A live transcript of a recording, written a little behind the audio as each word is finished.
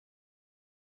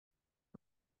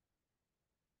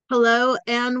Hello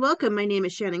and welcome. My name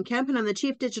is Shannon Kemp, and I'm the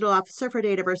Chief Digital Officer for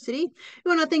DATAVERSITY. We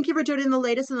want to thank you for joining the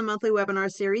latest in the monthly webinar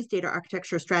series, Data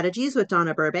Architecture Strategies with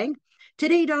Donna Burbank.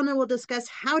 Today, Donna will discuss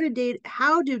how do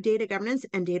data governance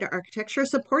and data architecture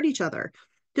support each other.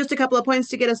 Just a couple of points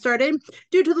to get us started.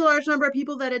 Due to the large number of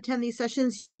people that attend these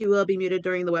sessions, you will be muted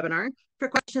during the webinar. For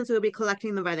questions, we'll be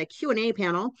collecting them via the Q&A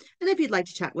panel. And if you'd like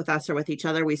to chat with us or with each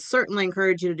other, we certainly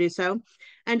encourage you to do so.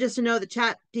 And just to know, the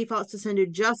chat defaults to send to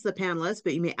just the panelists,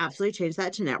 but you may absolutely change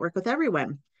that to network with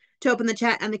everyone. To open the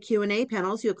chat and the Q&A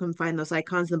panels, you can find those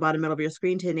icons in the bottom middle of your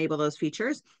screen to enable those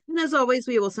features. And as always,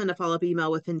 we will send a follow-up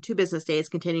email within 2 business days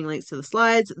containing links to the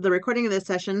slides, the recording of this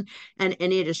session, and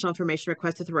any additional information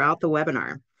requested throughout the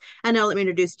webinar. And now let me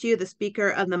introduce to you the speaker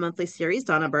of the monthly series,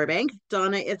 Donna Burbank.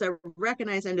 Donna is a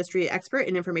recognized industry expert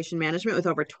in information management with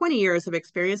over 20 years of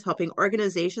experience helping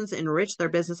organizations enrich their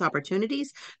business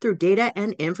opportunities through data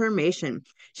and information.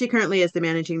 She currently is the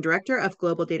managing director of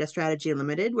Global Data Strategy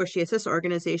Limited, where she assists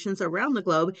organizations around the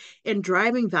globe in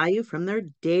driving value from their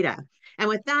data. And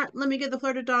with that, let me give the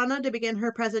floor to Donna to begin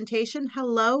her presentation.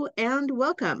 Hello and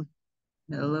welcome.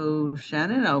 Hello,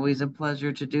 Shannon. Always a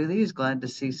pleasure to do these. Glad to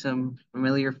see some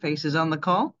familiar faces on the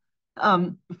call.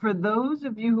 For those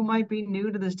of you who might be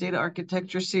new to this data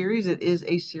architecture series, it is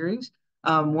a series.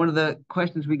 One of the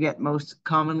questions we get most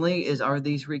commonly is, are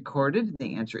these recorded?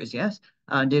 The answer is yes.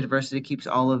 DataVersity keeps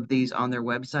all of these on their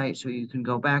website, so you can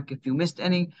go back if you missed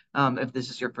any. If this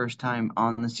is your first time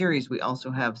on the series, we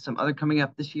also have some other coming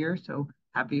up this year, so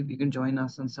happy if you can join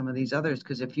us on some of these others,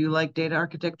 because if you like data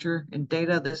architecture and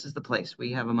data, this is the place.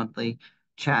 We have a monthly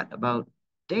chat about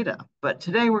data. But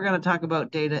today we're going to talk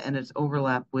about data and its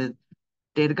overlap with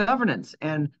data governance.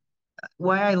 And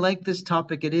why I like this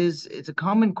topic, it's a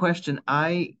common question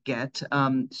I get.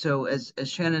 So as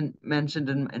Shannon mentioned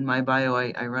in my bio,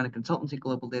 I run a consultancy,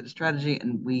 Global Data Strategy,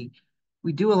 and we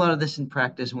do a lot of this in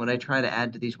practice. And what I try to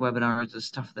add to these webinars is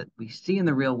stuff that we see in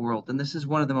the real world. And this is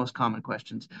one of the most common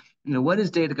questions. What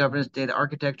is data governance, data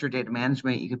architecture, data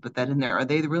management? You could put that in there. Are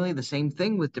they really the same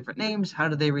thing with different names? How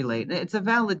do they relate? And it's a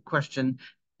valid question,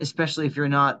 especially if you're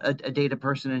not a data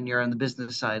person and you're on the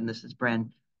business side, and this is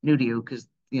brand new to you, because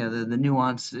the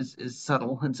nuance is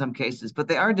subtle in some cases, but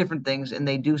they are different things and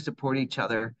they do support each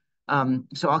other.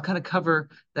 So I'll kind of cover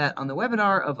that on the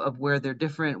webinar of where they're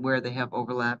different, where they have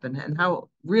overlap, and how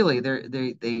really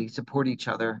they support each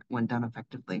other when done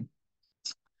effectively.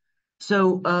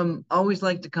 So always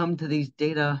like to come to these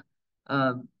data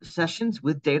sessions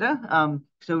with data.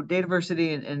 So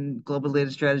DataVersity and Global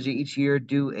Data Strategy each year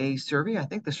do a survey. I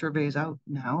think the survey is out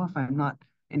now, if I'm not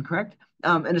incorrect.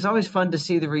 And it's always fun to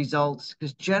see the results,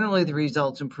 because generally the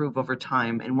results improve over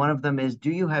time. And one of them is,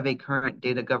 do you have a current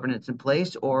data governance in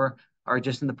place or are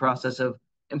just in the process of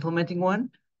implementing one?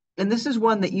 And this is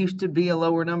one that used to be a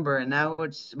lower number, and now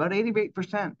it's about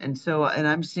 88%. And so, and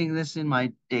I'm seeing this in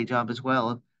my day job as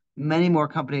well. Many more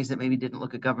companies that maybe didn't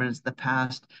look at governance in the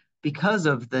past because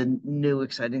of the new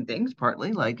exciting things,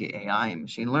 partly like AI and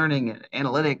machine learning and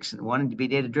analytics and wanting to be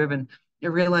data driven,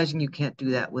 you're realizing you can't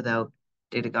do that without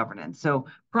data governance. So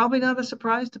probably not a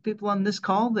surprise to people on this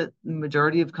call that the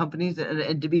majority of companies,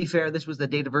 and to be fair, this was the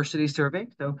DataVersity survey,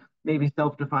 so maybe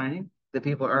self-defining that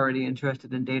people are already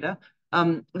interested in data.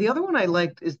 The other one I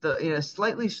liked is the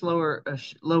slightly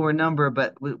lower number,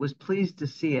 but was pleased to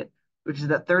see it, which is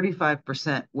that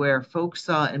 35%, where folks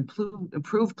saw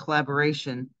improved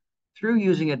collaboration through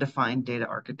using a defined data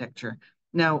architecture.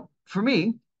 Now, for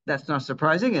me, that's not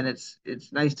surprising, and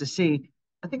it's nice to see.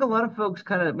 I think a lot of folks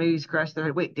kind of maybe scratch their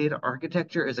head, wait, data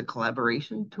architecture is a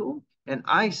collaboration tool? And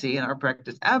I see in our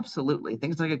practice, absolutely,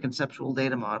 things like a conceptual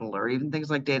data model, or even things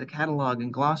like data catalog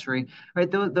and glossary, right?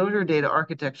 Those are data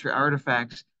architecture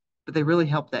artifacts, but they really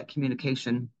help that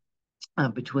communication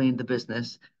between the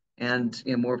business and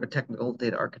more of a technical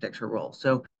data architecture role.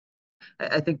 So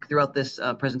I think throughout this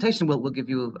presentation, we'll give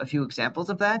you a few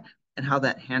examples of that and how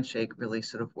that handshake really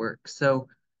sort of works. So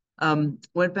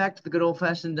went back to the good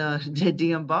old-fashioned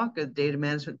DMBOK, a data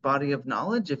management body of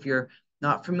knowledge. If you're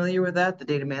not familiar with that, the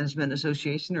Data Management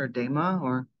Association, or DAMA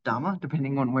or DAMA,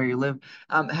 depending on where you live,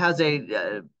 has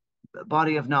a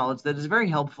body of knowledge that is very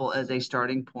helpful as a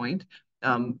starting point.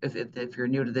 If you're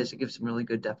new to this, it gives some really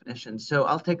good definitions. So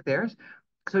I'll take theirs.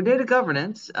 So data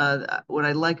governance, what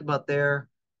I like about their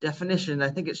definition, I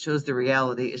think it shows the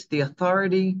reality, is the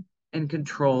authority and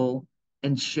control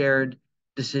and shared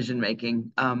decision making.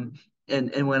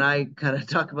 And when I kind of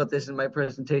talk about this in my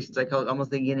presentations, I call it almost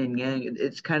the yin and yang.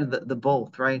 It's kind of the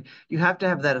both, right? You have to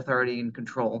have that authority and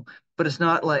control, But it's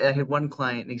not like I had one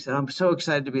client and he said, I'm so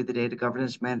excited to be the data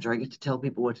governance manager. I get to tell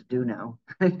people what to do now.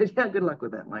 I said, yeah, good luck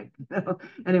with that, Mike.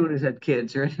 Anyone who's had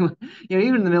kids or anyone,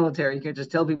 even in the military, you can't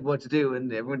just tell people what to do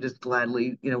and everyone just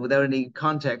gladly, without any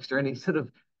context or any sort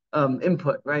of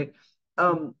input, right?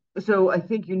 So I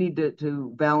think you need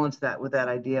to balance that with that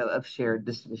idea of shared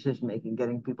decision making,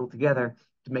 getting people together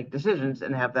to make decisions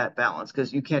and have that balance,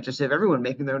 because you can't just have everyone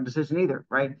making their own decision either,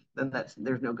 right? Then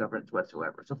there's no governance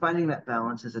whatsoever. So finding that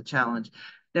balance is a challenge.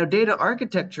 Now, data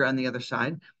architecture on the other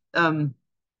side,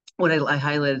 what I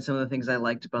highlighted some of the things I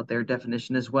liked about their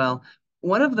definition as well.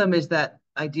 One of them is that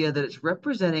idea that it's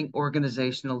representing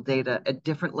organizational data at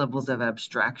different levels of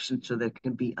abstraction so that it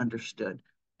can be understood.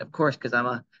 Of course, because I'm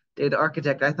a data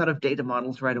architect, I thought of data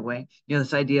models right away.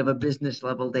 This idea of a business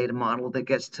level data model that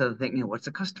gets to think, what's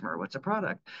a customer, what's a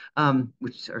product,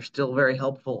 which are still very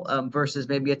helpful, versus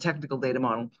maybe a technical data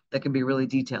model that can be really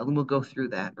detailed. And we'll go through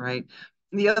that, right?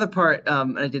 The other part,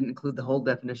 and I didn't include the whole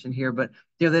definition here, but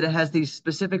that it has these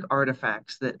specific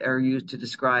artifacts that are used to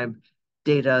describe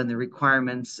data and the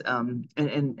requirements,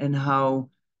 and how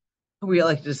we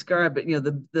like to describe it.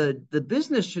 The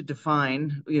business should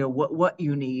define what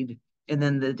you need, and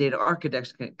then the data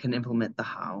architects can implement the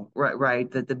how.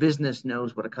 Right. That the business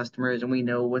knows what a customer is, and we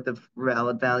know what the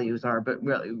valid values are. But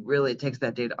really, it takes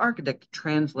that data architect to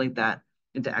translate that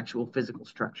into actual physical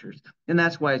structures. And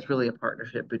that's why it's really a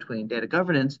partnership between data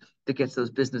governance that gets those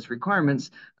business requirements,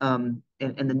 and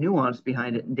the nuance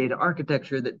behind it, and data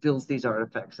architecture that builds these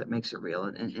artifacts that makes it real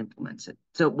and implements it.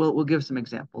 So we'll give some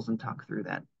examples and talk through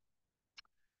that.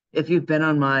 If you've been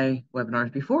on my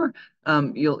webinars before,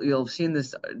 you'll have seen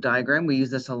this diagram. We use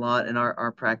this a lot in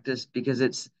our practice because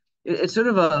it's sort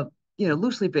of a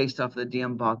loosely based off of the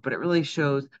DMBOK, but it really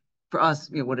shows for us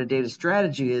what a data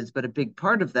strategy is. But a big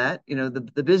part of that,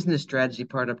 the business strategy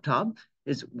part up top,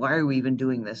 is why are we even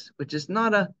doing this? Which is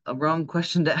not a wrong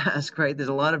question to ask, right? There's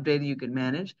a lot of data you can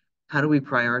manage. How do we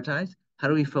prioritize? How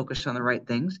do we focus on the right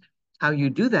things? How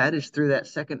you do that is through that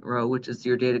second row, which is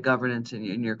your data governance and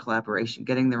your collaboration,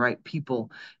 getting the right people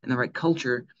and the right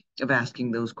culture of asking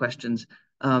those questions.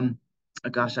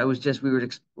 Gosh, I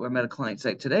met a client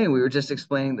site today, and we were just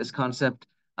explaining this concept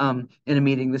in a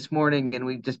meeting this morning,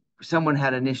 and someone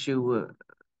had an issue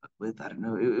with, I don't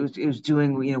know, it was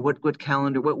doing, what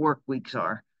calendar, what work weeks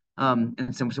are.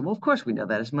 And someone said, well, of course we know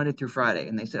that. It's Monday through Friday.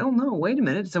 And they said, oh, no, wait a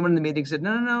minute. Someone in the meeting said,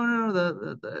 no.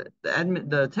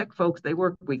 The tech folks, they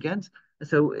work weekends.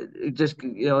 So it just,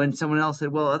 and someone else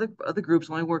said, well, other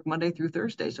groups only work Monday through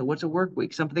Thursday. So what's a work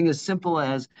week? Something as simple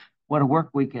as what a work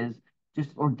week is,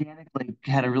 just organically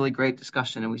had a really great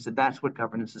discussion. And we said, that's what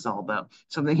governance is all about.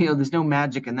 Something, there's no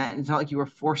magic in that. It's not like you were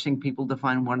forcing people to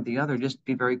find one or the other. Just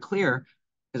be very clear,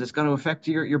 because it's going to affect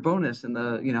your bonus and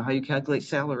the how you calculate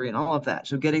salary and all of that.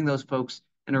 So getting those folks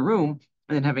in a room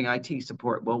and then having IT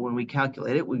support. Well, when we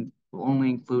calculate it, we will only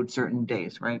include certain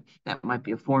days, right? That might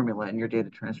be a formula in your data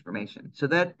transformation. So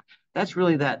that's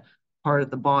really that part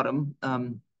at the bottom.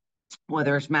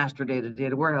 Whether it's master data,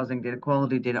 data warehousing, data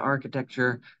quality, data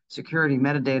architecture, security,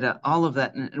 metadata, all of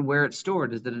that, and where it's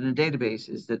stored. Is it in a database?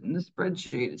 Is it in a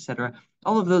spreadsheet, et cetera?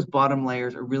 All of those bottom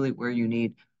layers are really where you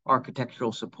need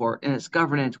architectural support, and it's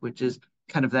governance, which is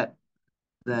kind of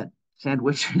that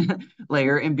sandwich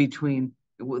layer in between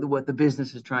what the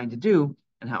business is trying to do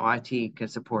and how IT can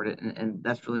support it, and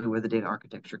that's really where the data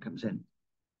architecture comes in.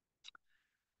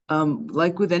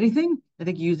 Like with anything, I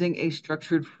think using a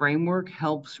structured framework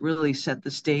helps really set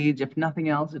the stage. If nothing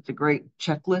else, it's a great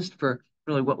checklist for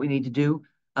really what we need to do.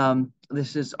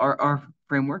 This is our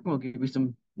framework, and we'll give you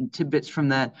some tidbits from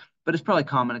that, but it's probably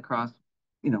common across,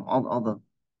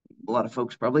 a lot of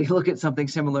folks probably look at something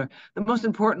similar. The most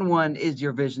important one is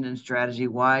your vision and strategy.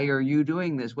 Why are you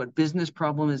doing this? What business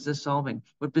problem is this solving?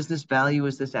 What business value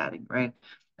is this adding, right?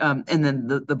 And then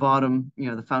the bottom,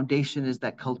 the foundation is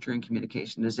that culture and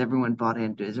communication. Does everyone bought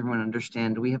in? Does everyone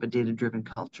understand? Do we have a data-driven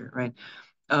culture, right?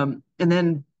 And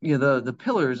then, the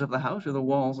pillars of the house, or the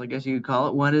walls, I guess you could call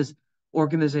it. One is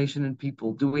organization and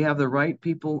people. Do we have the right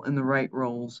people in the right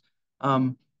roles?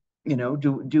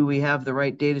 Do we have the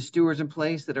right data stewards in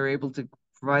place that are able to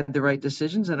provide the right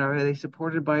decisions, and are they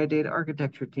supported by a data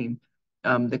architecture team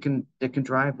that can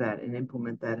drive that and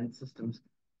implement that in systems?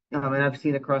 And I've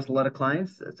seen across a lot of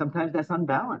clients, sometimes that's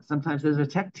unbalanced. Sometimes there's a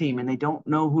tech team and they don't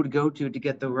know who to go to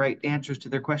get the right answers to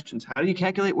their questions. How do you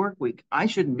calculate work week? I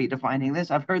shouldn't be defining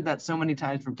this. I've heard that so many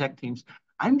times from tech teams.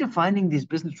 I'm defining these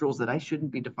business rules that I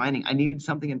shouldn't be defining. I need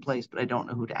something in place, but I don't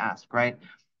know who to ask, right?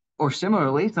 Or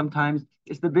similarly, sometimes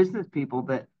it's the business people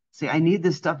that say, I need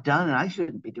this stuff done and I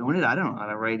shouldn't be doing it. I don't know how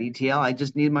to write ETL. I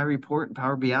just need my report in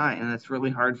Power BI, and that's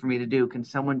really hard for me to do. Can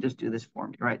someone just do this for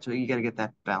me, right? So you got to get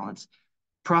that balance.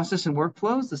 process and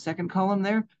workflows, the second column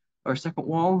there, or second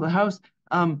wall of the house.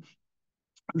 Um,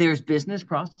 there's business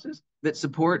processes that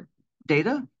support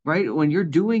data, right? When you're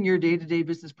doing your day-to-day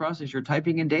business process, you're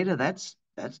typing in data, that's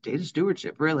data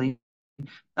stewardship, really.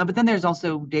 But then there's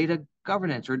also data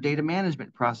governance or data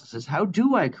management processes. How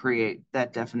do I create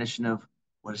that definition of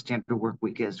what a standard work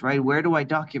week is, right? Where do I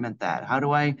document that? How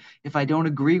do I, if I don't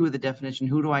agree with the definition,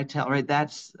 who do I tell, right?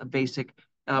 That's a basic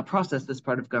process that's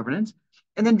part of governance.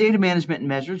 And then data management and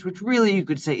measures, which really you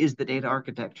could say is the data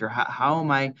architecture. How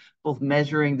am I both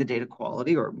measuring the data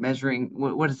quality or measuring,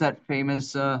 what is that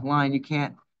famous line? You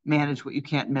can't manage what you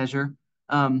can't measure.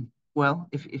 Well,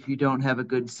 if you don't have a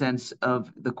good sense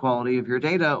of the quality of your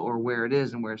data or where it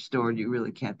is and where it's stored, you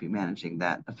really can't be managing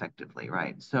that effectively,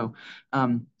 right? So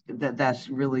that's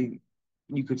really,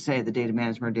 you could say, the data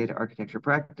management or data architecture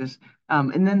practice.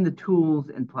 And then the tools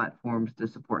and platforms to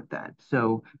support that.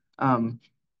 So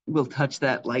we'll touch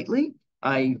that lightly.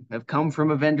 I have come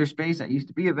from a vendor space. I used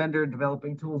to be a vendor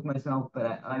developing tools myself,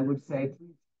 but I would say,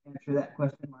 please answer that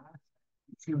question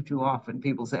last. Too often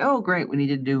people say, oh, great, we need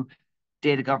to do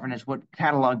data governance. What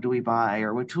catalog do we buy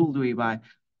or what tool do we buy?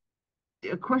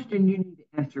 A question you need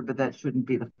to answer, but that shouldn't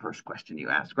be the first question you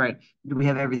ask, right? Do we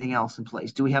have everything else in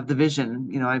place? Do we have the vision?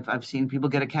 You know, I've seen people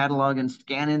get a catalog and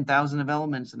scan in thousands of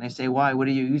elements and they say, why? What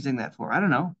are you using that for? I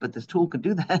don't know, but this tool could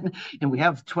do that. And we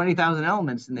have 20,000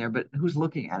 elements in there, but who's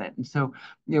looking at it? And so,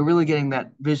 you know, really getting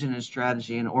that vision and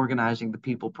strategy and organizing the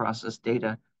people, process,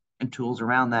 data, and tools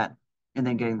around that, and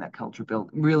then getting that culture built.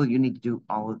 Really, you need to do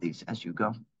all of these as you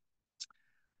go.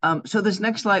 So this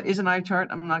next slide is an eye chart.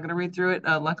 I'm not going to read through it,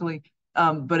 luckily,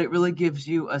 but it really gives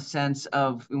you a sense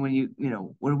of when you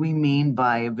know, what do we mean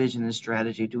by a vision and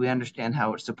strategy? Do we understand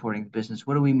how it's supporting the business?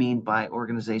 What do we mean by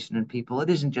organization and people? It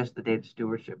isn't just the data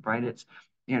stewardship, right? It's,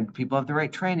 you know, do people have the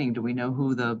right training? Do we know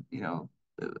who the, you know,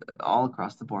 all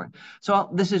across the board? So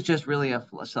this is just really a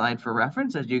slide for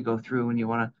reference as you go through and you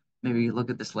want to maybe look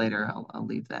at this later. I'll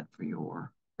leave that for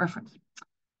your reference.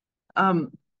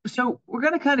 So we're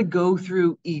going to kind of go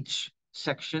through each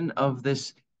section of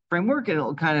this framework, and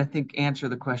it'll kind of answer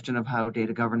the question of how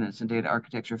data governance and data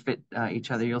architecture fit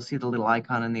each other. You'll see the little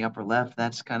icon in the upper left.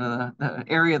 That's kind of the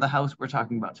area of the house we're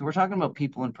talking about. So we're talking about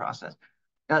people and process,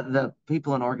 the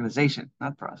people and organization,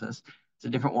 not process. It's a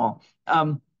different wall.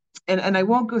 And I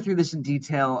won't go through this in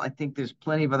detail. I think there's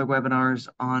plenty of other webinars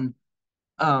on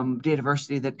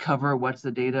DATAVERSITY that cover what's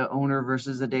the data owner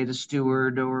versus the data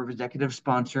steward or executive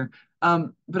sponsor.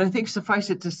 But I think suffice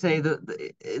it to say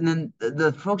that, and then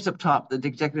the folks up top, the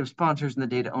executive sponsors and the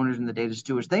data owners and the data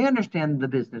stewards, they understand the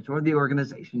business or the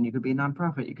organization. You could be a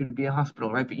nonprofit, you could be a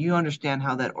hospital, right? But you understand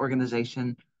how that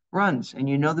organization runs and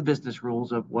you know the business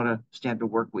rules of what a standard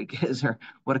work week is or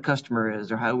what a customer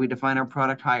is or how we define our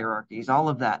product hierarchies, all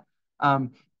of that.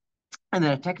 And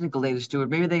then a technical data steward,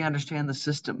 maybe they understand the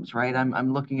systems, right?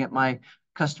 I'm looking at my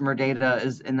customer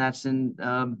data and that's in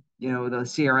you know, the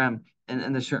CRM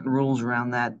and there's certain rules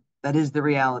around that. That is the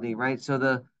reality, right? So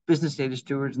the business data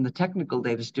stewards and the technical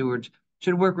data stewards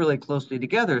should work really closely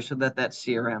together so that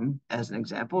CRM, as an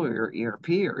example, or your ERP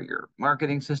or your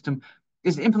marketing system,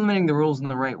 is implementing the rules in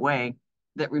the right way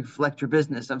that reflect your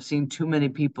business. I've seen too many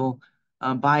people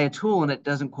buy a tool and it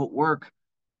doesn't quote work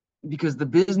because the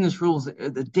business rules,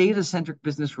 the data-centric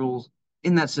business rules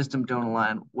in that system don't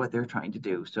align what they're trying to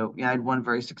do. So yeah, I had one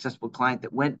very successful client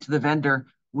that went to the vendor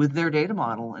with their data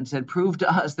model and said, prove to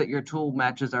us that your tool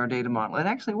matches our data model. It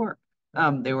actually worked.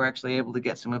 They were actually able to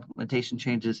get some implementation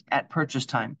changes at purchase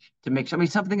time to make sure. I mean,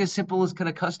 something as simple as, can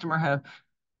a customer have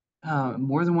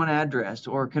more than one address,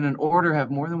 or can an order have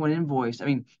more than one invoice? I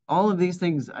mean, all of these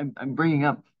things I'm bringing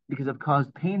up because I've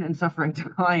caused pain and suffering to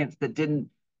clients that didn't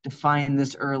define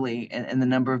this early, and the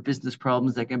number of business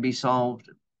problems that can be solved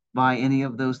by any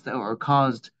of those or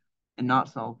caused and not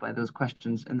solved by those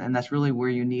questions. And that's really where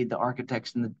you need the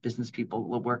architects and the business people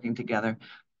working together.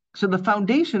 So the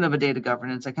foundation of a data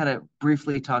governance, I kind of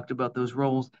briefly talked about those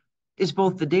roles, is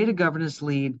both the data governance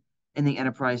lead and the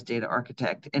enterprise data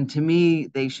architect. And to me,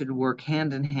 they should work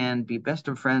hand in hand, be best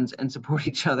of friends, and support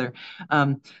each other.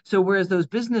 So whereas those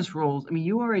business roles, I mean,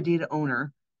 you are a data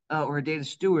owner or a data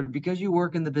steward because you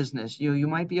work in the business. You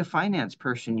might be a finance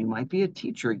person, you might be a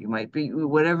teacher, you might be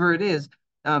whatever it is,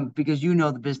 because you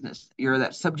know the business. You're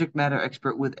that subject matter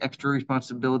expert with extra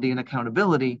responsibility and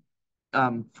accountability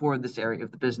for this area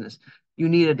of the business. You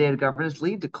need a data governance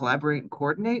lead to collaborate and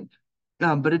coordinate.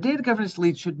 But a data governance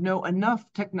lead should know enough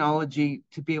technology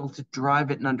to be able to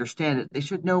drive it and understand it. They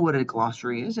should know what a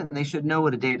glossary is, and they should know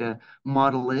what a data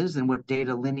model is and what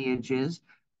data lineage is.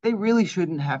 They really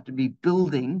shouldn't have to be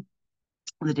building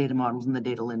the data models and the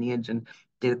data lineage and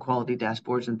data quality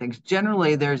dashboards and things.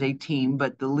 Generally, there's a team,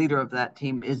 but the leader of that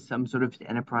team is some sort of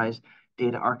enterprise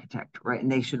data architect, right?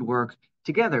 And they should work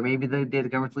together. Maybe the data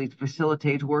governance lead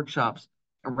facilitates workshops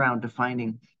around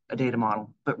defining a data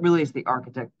model, but really it's the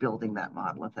architect building that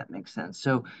model, if that makes sense.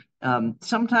 So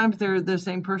sometimes they're the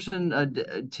same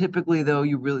person. Typically, though,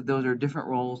 those are different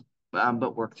roles,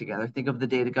 but work together. Think of the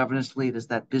data governance lead as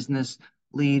that business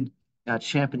lead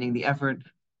championing the effort,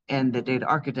 and the data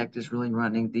architect is really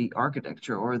running the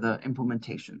architecture or the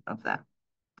implementation of that.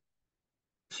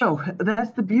 So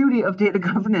that's the beauty of data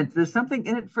governance. There's something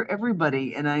in it for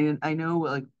everybody. And I know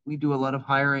like we do a lot of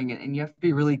hiring and you have to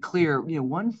be really clear,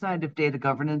 one side of data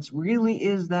governance really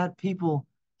is that people.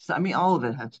 So, I mean, all of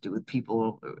it has to do with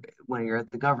people when you're at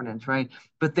the governance, right?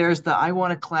 But there's the I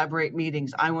want to collaborate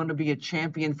meetings. I want to be a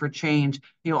champion for change.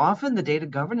 Often the data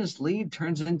governance lead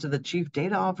turns into the chief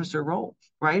data officer role,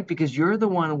 right? Because you're the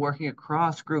one working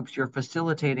across groups, you're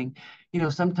facilitating.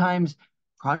 Sometimes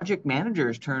project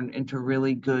managers turn into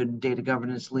really good data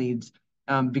governance leads,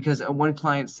 because one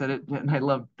client said it, and I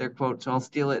love their quote, so I'll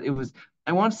steal it. It was,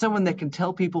 I want someone that can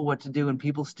tell people what to do and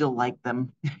people still like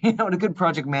them. And a good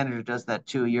project manager does that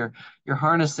too. You're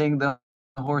harnessing the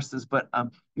horses, but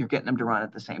you're getting them to run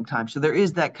at the same time. So there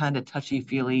is that kind of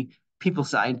touchy-feely people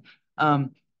side.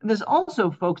 There's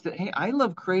also folks that, hey, I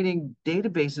love creating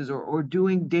databases or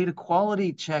doing data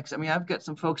quality checks. I mean, I've got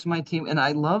some folks in my team, and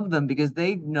I love them because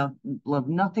they love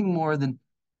nothing more than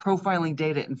profiling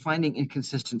data and finding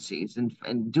inconsistencies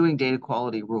and doing data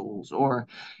quality rules, or,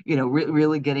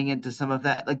 really getting into some of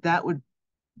that. Like that would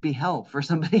be hell for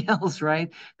somebody else,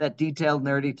 right? That detailed,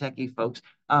 nerdy, techie folks.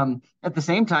 At the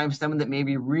same time, someone that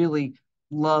maybe really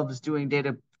loves doing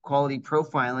data quality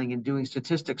profiling and doing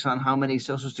statistics on how many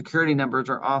social security numbers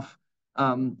are off,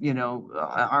 are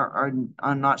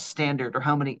not standard, or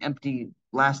how many empty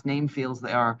last name fields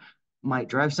they are, might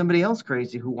drive somebody else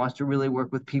crazy who wants to really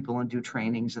work with people and do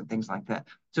trainings and things like that.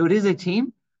 So it is a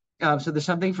team. So there's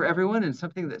something for everyone and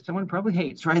something that someone probably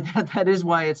hates, right? That is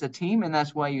why it's a team, and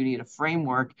that's why you need a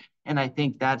framework. And I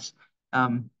think that's,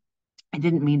 I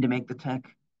didn't mean to make the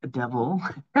tech a devil.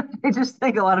 I just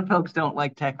think a lot of folks don't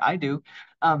like tech. I do.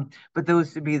 But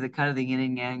those should be the kind of the yin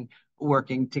and yang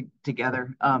working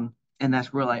together. And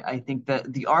that's really, I think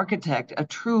that the architect, a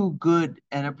true good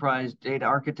enterprise data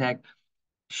architect,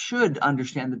 should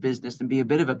understand the business and be a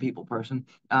bit of a people person,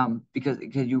 because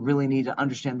you really need to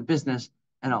understand the business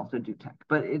and also do tech.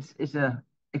 But it's a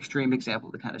extreme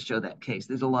example to kind of show that case.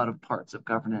 There's a lot of parts of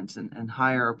governance, and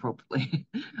hire appropriately,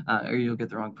 or you'll get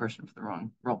the wrong person for the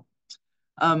wrong role.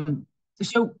 Um,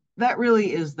 so that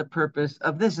really is the purpose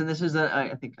of this. And this is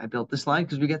I think I built this slide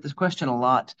because we get this question a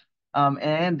lot.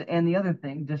 And the other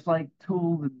thing, just like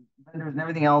tools and vendors and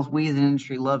everything else, we as an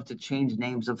industry love to change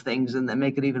names of things and then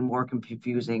make it even more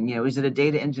confusing. Is it a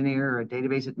data engineer or a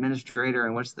database administrator?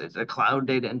 And what's a cloud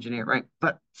data engineer, right?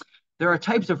 But there are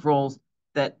types of roles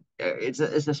that it's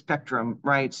a spectrum,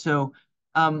 right? So,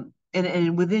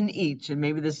 and within each, and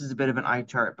maybe this is a bit of an eye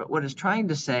chart, but what it's trying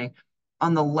to say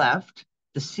on the left,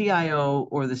 the CIO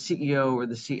or the CEO or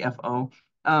the CFO,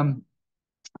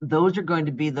 those are going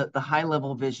to be the high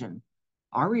level vision.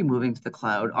 Are we moving to the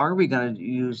cloud? Are we going to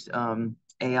use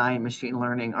AI and machine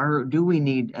learning? Or do we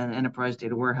need an enterprise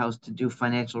data warehouse to do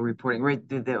financial reporting, right?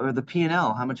 Or the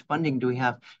P&L, how much funding do we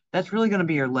have? That's really going to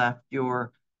be your left,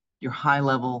 your high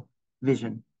level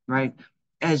vision, right?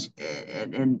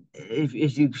 And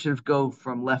if you sort of go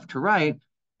from left to right,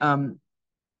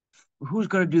 who's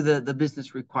going to do the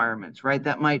business requirements, right?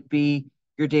 That might be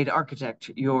your data architect,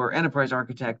 your enterprise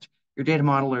architect, your data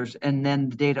modelers, and then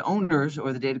the data owners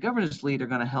or the data governance lead are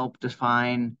going to help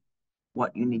define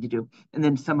what you need to do. And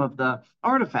then some of the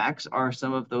artifacts are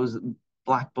some of those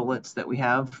black bullets that we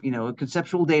have. A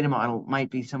conceptual data model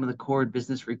might be some of the core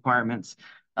business requirements.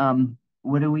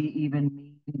 What do we even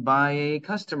mean by a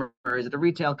customer? Is it a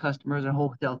retail customer? Is it a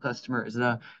wholesale customer? Is it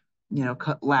a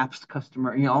lapsed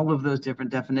customer? All of those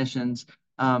different definitions.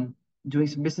 Doing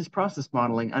some business process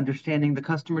modeling, understanding the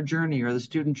customer journey or the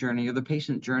student journey or the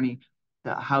patient journey,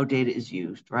 how data is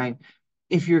used, right?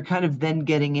 If you're kind of then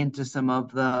getting into some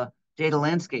of the data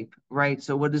landscape, right?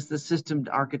 So what is the system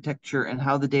architecture and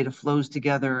how the data flows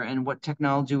together and what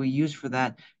technology we use for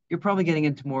that? You're probably getting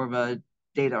into more of a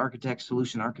data architect,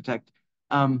 solution architect.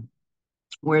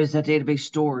 Where is that database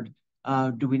stored?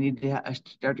 Do we need to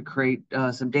start to create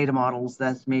some data models?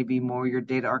 That's maybe more your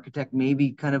data architect,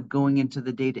 maybe kind of going into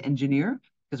the data engineer,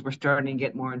 because we're starting to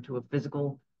get more into a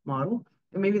physical model.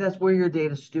 And maybe that's where your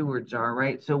data stewards are,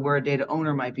 right? So where a data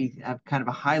owner might be at kind of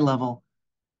a high level.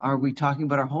 Are we talking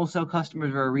about our wholesale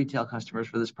customers or our retail customers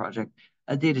for this project?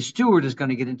 A data steward is going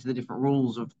to get into the different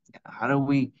rules of how do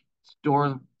we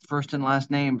store first and last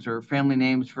names or family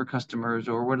names for customers,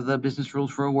 or what are the business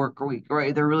rules for a work week,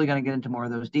 right? They're really going to get into more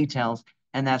of those details.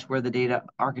 And that's where the data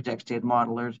architects, data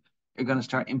modelers are going to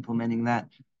start implementing that.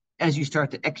 As you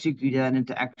start to execute that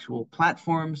into actual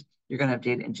platforms, you're going to have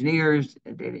data engineers,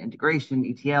 data integration,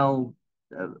 ETL,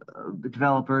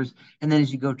 developers. And then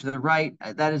as you go to the right,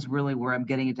 that is really where I'm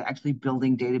getting into actually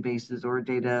building databases or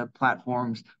data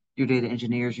platforms, your data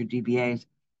engineers, your DBAs.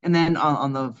 And then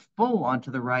on the full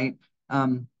onto the right,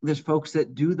 there's folks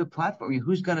that do the platform.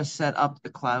 Who's going to set up the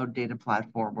cloud data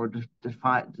platform or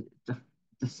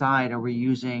decide, are we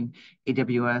using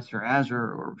AWS or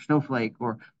Azure or Snowflake,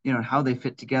 or how they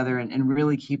fit together, and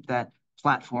really keep that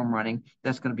platform running.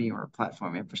 That's going to be your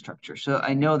platform infrastructure. So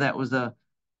I know that was a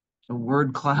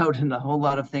word cloud and a whole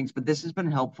lot of things, but this has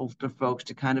been helpful to folks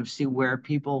to kind of see where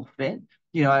people fit.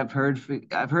 I've heard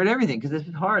everything, because this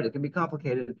is hard. It can be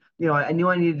complicated. I knew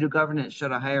I needed to do governance.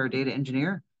 Should I hire a data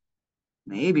engineer?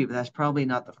 Maybe, but that's probably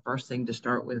not the first thing to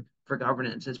start with for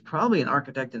governance. It's probably an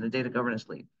architect and a data governance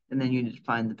lead, and then you need to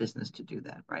find the business to do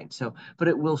that, right? So, but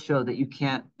it will show that you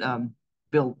can't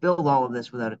build all of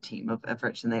this without a team of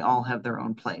efforts, and they all have their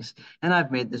own place. And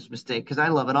I've made this mistake because I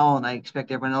love it all, and I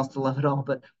expect everyone else to love it all.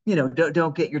 But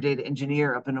don't get your data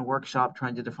engineer up in a workshop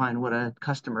trying to define what a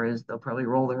customer is. They'll probably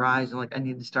roll their eyes and like, I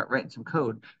need to start writing some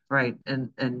code, right?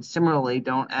 And similarly,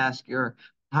 don't ask your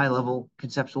high-level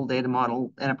conceptual data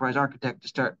model enterprise architect to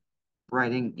start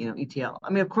writing, ETL. I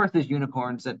mean, of course, there's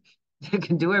unicorns that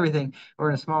can do everything, or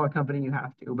in a smaller company you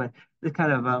have to, but there's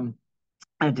kind of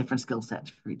a different skill sets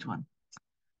for each one.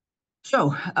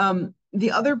 So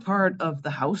the other part of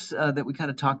the house that we kind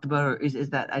of talked about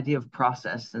is that idea of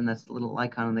process, and that's the little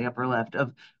icon on the upper left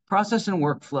of process and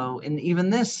workflow. And even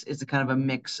this is a kind of a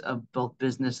mix of both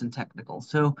business and technical.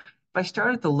 So if I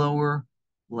start at the lower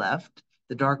left,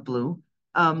 the dark blue,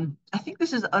 I think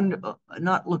this is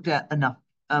not looked at enough.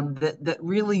 That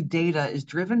really data is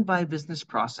driven by business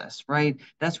process, right?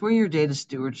 That's where your data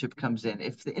stewardship comes in.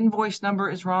 If the invoice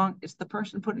number is wrong, it's the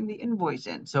person putting the invoice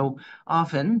in. So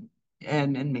often,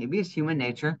 and maybe it's human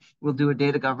nature, we'll do a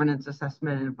data governance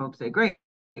assessment and folks say, great,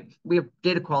 we have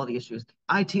data quality issues.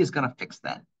 IT is going to fix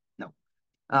that. No.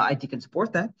 IT can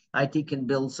support that. IT can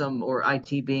build some, or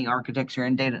IT being architecture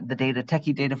and the data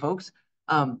techie data folks,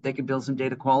 they can build some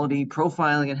data quality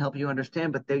profiling and help you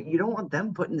understand, but you don't want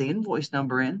them putting the invoice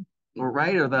number in, or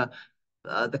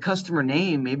the customer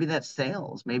name. Maybe that's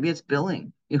sales, maybe it's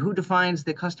billing. Who defines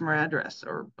the customer address,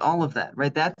 or all of that,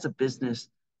 right? That's a business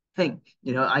thing.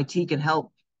 IT can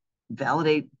help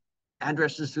validate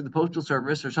addresses through the postal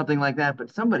service or something like that,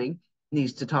 but somebody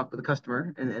needs to talk with the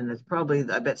customer, and it's probably,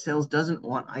 I bet sales doesn't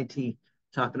want IT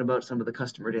talking about some of the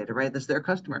customer data, right? That's their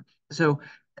customer. So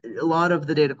a lot of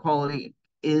the data quality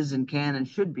is and can and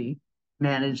should be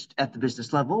managed at the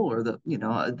business level, or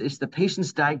it's the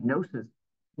patient's diagnosis.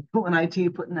 When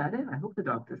IT putting that in, I hope the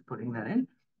doctor's putting that in.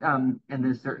 And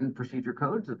there's certain procedure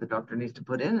codes that the doctor needs to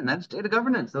put in, and that's data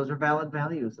governance. Those are valid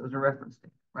values. Those are reference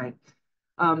data, right?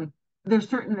 There's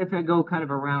certain, if I go kind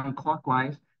of around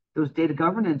clockwise, those data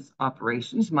governance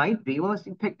operations might be, well, let's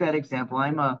pick that example.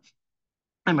 I'm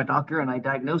a doctor and I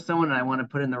diagnose someone and I want to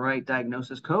put in the right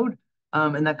diagnosis code.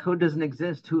 And that code doesn't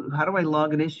exist. How do I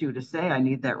log an issue to say I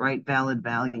need that right valid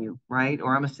value, right?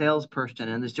 Or I'm a salesperson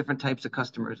and there's different types of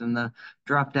customers and the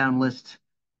drop-down list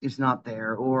is not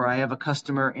there. Or I have a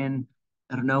customer in,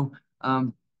 I don't know,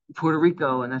 Puerto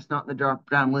Rico, and that's not in the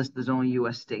drop-down list. There's only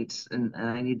U.S. states, and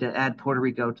I need to add Puerto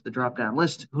Rico to the drop-down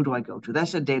list. Who do I go to?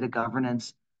 That's a data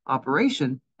governance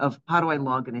operation of how do I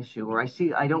log an issue, or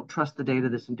I don't trust the data.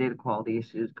 There's some data quality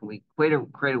issues. Can we create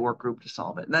a work group to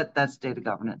solve it? That's data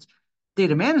governance.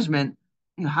 Data management.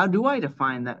 How do I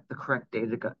define the correct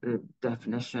data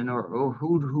definition, or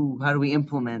how do we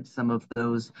implement some of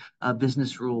those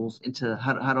business rules into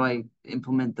how do I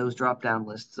implement those drop down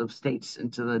lists of states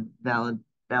into the valid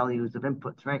values of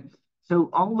inputs, right? So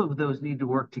all of those need to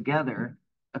work together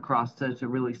across to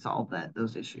really solve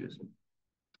those issues.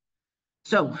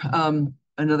 So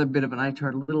another bit of an eye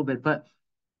chart a little bit, but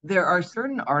there are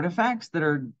certain artifacts that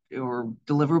are, or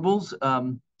deliverables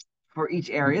for each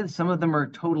area. Some of them are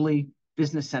totally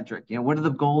business centric. What are the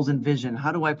goals and vision?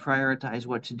 How do I prioritize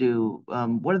what to do?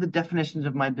 What are the definitions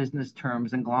of my business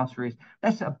terms and glossaries?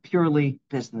 That's a purely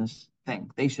business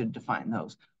thing. They should define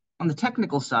those. On the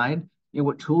technical side,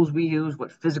 what tools we use,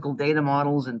 what physical data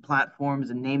models and platforms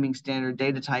and naming standard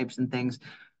data types and things,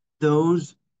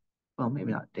 those, well,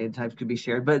 maybe not data types could be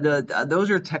shared, but those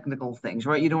are technical things,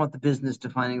 right? You don't want the business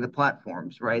defining the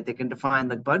platforms, right? They can define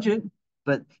the budget,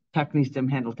 but tech needs to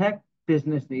handle tech,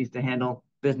 business needs to handle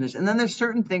business. And then there's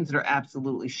certain things that are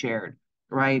absolutely shared,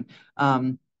 right?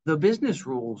 The business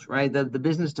rules, right? The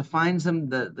business defines them,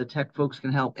 the tech folks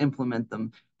can help implement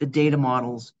them, the data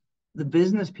models, the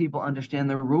business people understand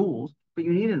the rules, but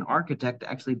you need an architect to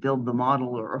actually build the model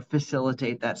or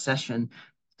facilitate that session.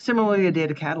 Similarly, a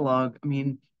data catalog, I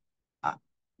mean,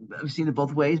 I've seen it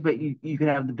both ways, but you can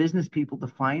have the business people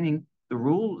defining the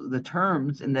rules, the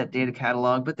terms in that data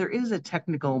catalog, but there is a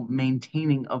technical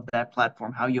maintaining of that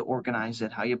platform, how you organize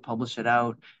it, how you publish it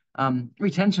out.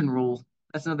 Retention rules,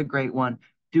 that's another great one.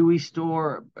 Do we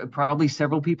store, probably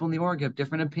several people in the org have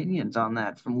different opinions on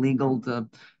that, from legal to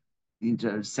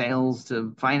sales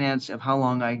to finance, of how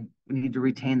long I need to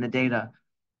retain the data.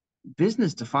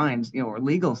 Business defines, or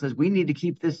legal says we need to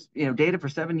keep this, data for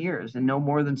 7 years and no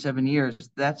more than 7 years.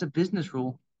 That's a business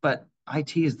rule, but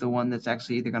IT is the one that's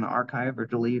actually either going to archive or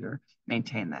delete or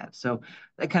maintain that. So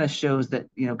that kind of shows that,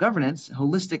 governance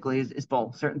holistically is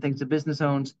both. Certain things the business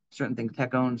owns, certain things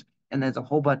tech owns, and there's a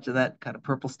whole bunch of that kind of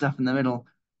purple stuff in the middle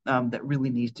that really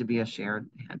needs to be a shared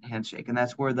handshake. And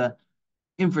that's where the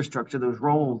infrastructure, those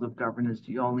roles of governance,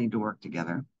 you all need to work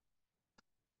together.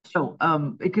 So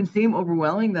it can seem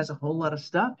overwhelming. That's a whole lot of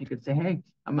stuff. You could say, hey,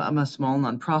 I'm a small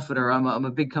nonprofit, or I'm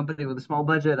a big company with a small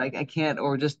budget. I can't,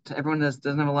 or just everyone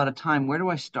doesn't have a lot of time. Where do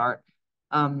I start?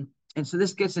 And so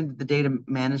this gets into the data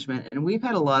management. And we've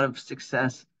had a lot of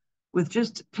success with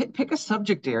just pick a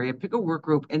subject area, pick a work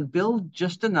group, and build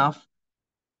just enough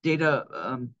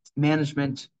data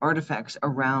management artifacts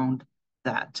around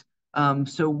that.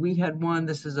 So we had one,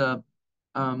 this is a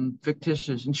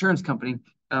fictitious insurance company,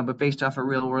 but based off a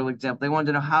real world example. They wanted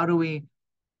to know how do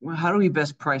we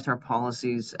best price our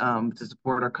policies to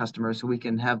support our customers so we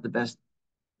can have the best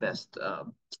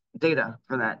data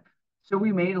for that. So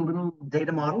we made a little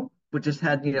data model, which just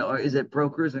had, is it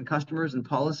brokers and customers and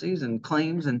policies and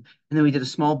claims, and then we did a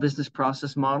small business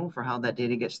process model for how that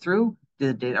data gets through. Did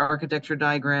a data architecture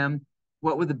diagram.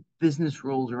 What were the business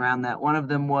rules around that? One of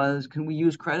them was, can we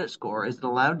use credit score? Is it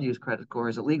allowed to use credit score?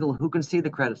 Is it legal? Who can see the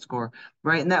credit score?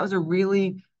 Right. And that was a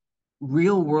really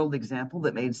real world example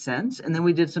that made sense. And then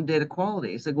we did some data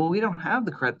quality. It's like, well, we don't have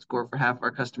the credit score for half of our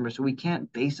customers, so we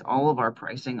can't base all of our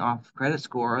pricing off credit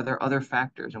score. Are there other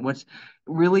factors? And what's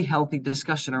really healthy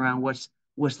discussion around what's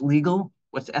legal,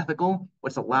 what's ethical,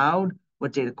 what's allowed,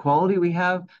 what data quality we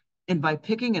have. And by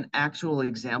picking an actual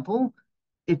example,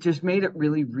 it just made it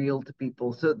really real to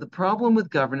people. So the problem with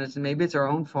governance, and maybe it's our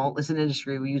own fault as an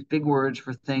industry, we use big words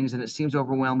for things and it seems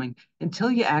overwhelming until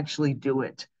you actually do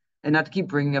it. And not to keep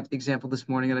bringing up the example this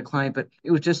morning of a client, but it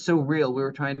was just so real. We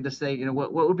were trying to say,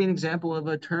 what would be an example of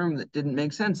a term that didn't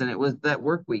make sense? And it was that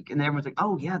work week. And everyone's like,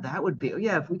 oh, yeah, that would be,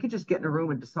 yeah, if we could just get in a room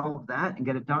and solve that and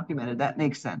get it documented, that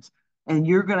makes sense. And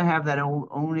you're going to have that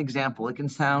own example. It can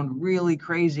sound really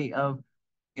crazy of,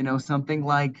 something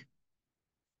like,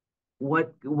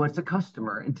 what's a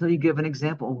customer until you give an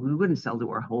example. We wouldn't sell to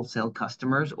our wholesale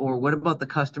customers. Or what about the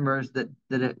customers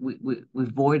we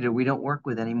voided, we don't work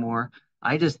with anymore?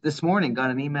 I just this morning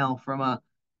got an email from a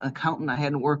accountant I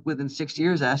hadn't worked with in 6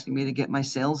 years asking me to get my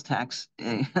sales tax.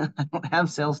 I don't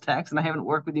have sales tax and I haven't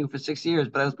worked with you for 6 years,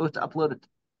 but I was supposed to upload it to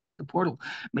the portal.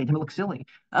 Made him look silly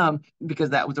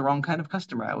because that was the wrong kind of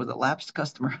customer. I was a lapsed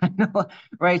customer.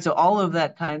 Right. So all of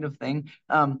that kind of thing.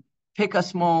 Pick a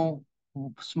small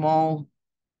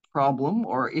problem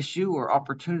or issue or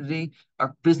opportunity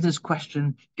or business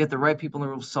question, get the right people in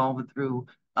the room, solve it through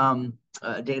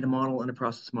a data model and a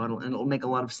process model, and it'll make a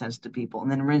lot of sense to people.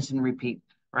 And then rinse and repeat,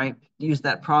 right? Use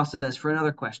that process for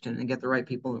another question and get the right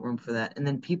people in the room for that. And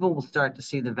then people will start to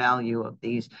see the value of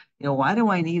these. Why do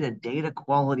I need a data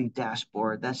quality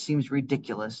dashboard? That seems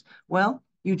ridiculous. Well,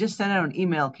 you just sent out an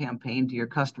email campaign to your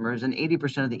customers and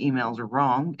 80% of the emails are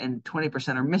wrong and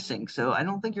 20% are missing. So I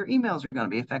don't think your emails are going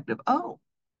to be effective. Oh,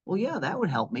 well, yeah, that would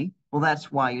help me. Well,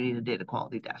 that's why you need a data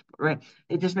quality dashboard, right?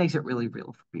 It just makes it really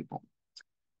real for people.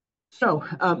 So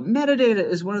metadata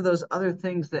is one of those other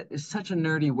things that is such a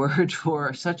nerdy word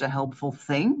for such a helpful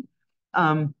thing.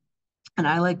 And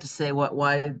I like to say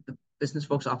why the business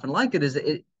folks often like it is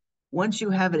it once you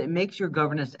have it, it makes your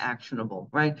governance actionable,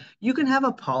 right? You can have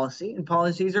a policy, and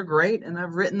policies are great, and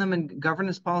I've written them, and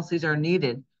governance policies are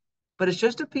needed, but it's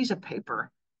just a piece of paper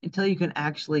until you can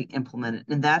actually implement it.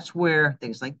 And that's where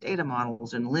things like data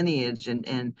models and lineage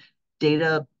and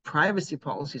data privacy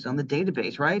policies on the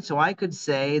database, right? So I could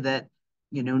say that,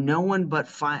 no one but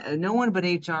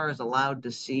HR is allowed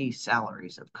to see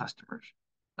salaries of customers,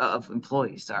 of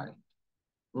employees, sorry.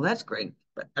 Well, that's great,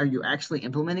 but are you actually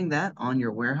implementing that on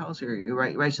your warehouse? Or you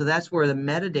right? So that's where the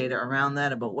metadata around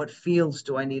that about what fields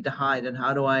do I need to hide and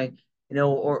how do I,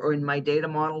 or in my data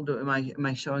model, am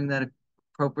I showing that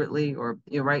appropriately? Or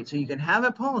you're right. So you can have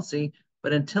a policy,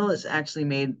 but until it's actually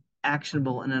made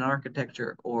actionable in an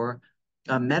architecture or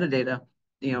metadata,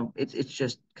 it's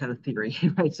just kind of theory,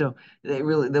 right? So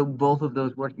both of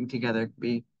those working together can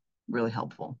be really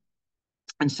helpful.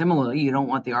 And similarly, you don't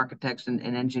want the architects and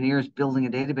engineers building a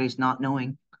database not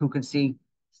knowing who can see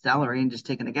salary and just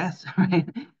taking a guess, right?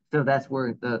 So that's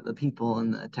where the people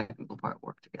and the technical part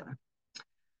work together.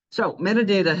 So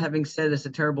metadata, having said, is a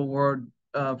terrible word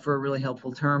for a really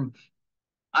helpful term.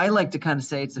 I like to kind of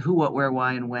say it's the who, what, where,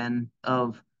 why, and when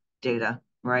of data,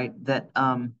 right?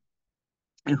 And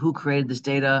who created this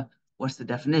data? What's the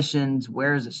definitions?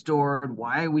 Where is it stored?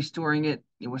 Why are we storing it?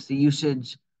 What's the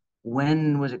usage?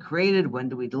 When was it created? When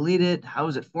do we delete it? How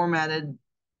is it formatted?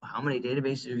 How many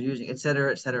databases are you using, et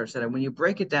cetera, et cetera, et cetera. When you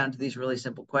break it down to these really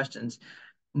simple questions,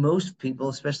 most people,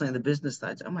 especially on the business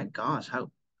side, oh my gosh,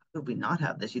 how could we not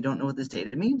have this? You don't know what this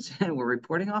data means, and we're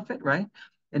reporting off it, right?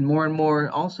 And more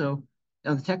also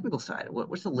on the technical side,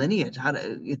 what's the lineage? How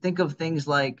do you think of things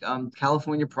like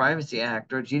California Privacy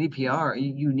Act or GDPR?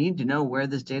 You need to know where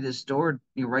this data is stored,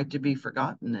 right to be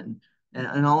forgotten,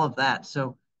 and all of that.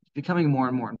 So it's becoming more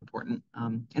and more important.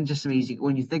 And just some easy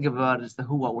when you think about it, it's the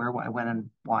who, what, where, why, when, and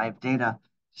why of data.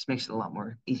 Just makes it a lot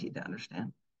more easy to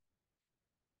understand.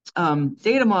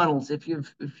 Data models, if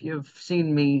you've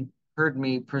seen me, heard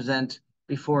me present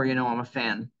before, I'm a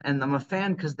fan. And I'm a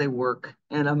fan because they work.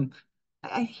 And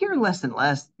I hear less and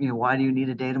less, why do you need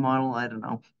a data model? I don't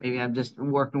know. Maybe I'm just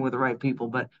working with the right people,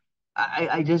 but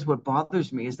I just what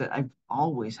bothers me is that I've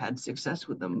always had success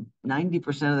with them.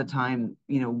 90% of the time,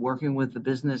 working with the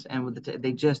business and with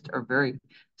they just are very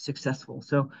successful.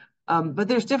 So, but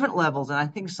there's different levels, and I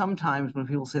think sometimes when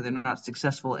people say they're not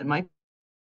successful, it might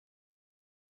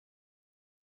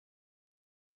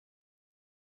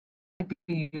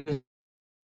be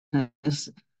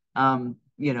um,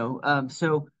 you know, um,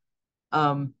 so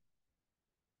um,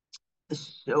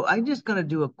 so I'm just gonna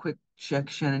do a quick check,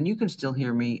 Shannon. You can still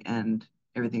hear me and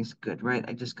everything's good, right?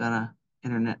 I just got a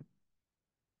internet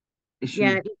issue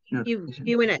Yeah, notification.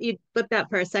 you went you flipped out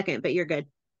for a second, but you're good.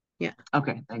 Yeah.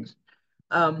 Okay, thanks.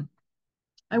 Um,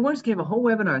 I once gave a whole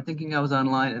webinar thinking I was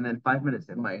online, and then 5 minutes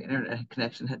in, my internet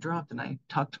connection had dropped, and I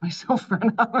talked to myself for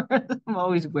an hour. I'm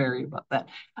always wary about that.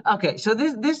 Okay, so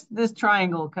this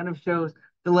triangle kind of shows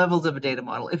the levels of a data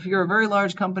model. If you're a very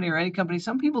large company or any company,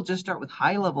 some people just start with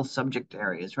high-level subject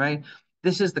areas, right?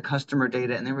 This is the customer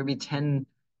data, and there would be 10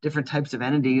 different types of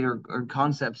entity or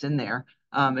concepts in there.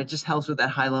 It just helps with that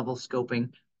high-level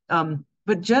scoping.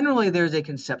 But generally, there's a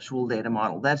conceptual data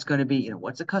model. That's going to be,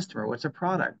 what's a customer, what's a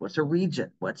product, what's a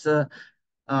region, what's an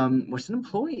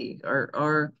employee,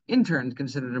 are interns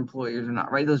considered employers or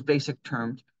not, right? Those basic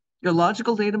terms. Your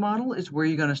logical data model is where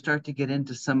you're going to start to get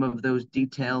into some of those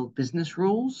detailed business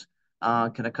rules.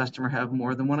 Can a customer have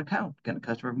more than one account? Can a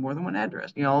customer have more than one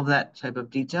address? All of that type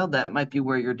of detail. That might be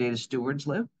where your data stewards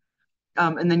live.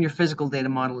 And then your physical data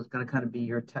model is going to kind of be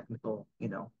your technical,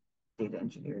 data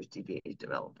engineers, DBAs,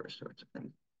 developers, sorts of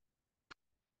things.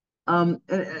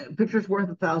 A picture's worth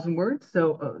 1,000 words.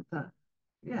 So,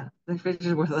 yeah, the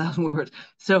picture's worth 1,000 words.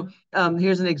 So,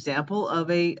 here's an example of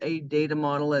a data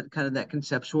model at kind of that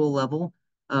conceptual level.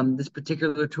 This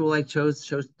particular tool I chose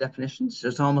shows definitions. So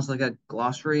it's almost like a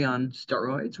glossary on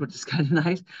steroids, which is kind of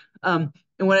nice. And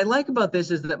what I like about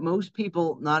this is that most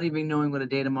people, not even knowing what a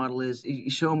data model is, you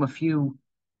show them a few,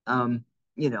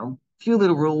 few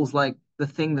little rules, like the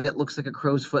thing that looks like a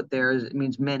crow's foot there it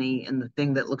means many, and the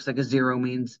thing that looks like a zero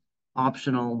means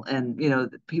optional. And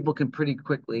people can pretty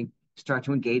quickly start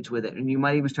to engage with it. And you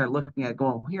might even start looking at,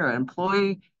 go, here, an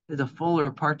employee is a full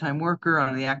or part-time worker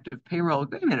on the active payroll.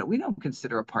 Wait a minute, we don't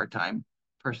consider a part-time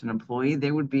person employee.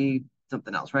 They would be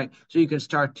something else, right? So you can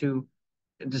start to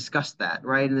discuss that,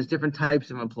 right? And there's different types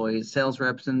of employees, sales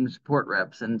reps and support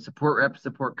reps, and support reps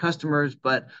support customers,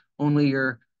 but only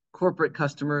your corporate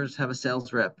customers have a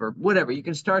sales rep or whatever. You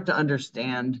can start to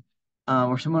understand,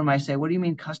 or someone might say, what do you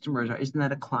mean customers? Isn't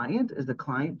that a client? Is the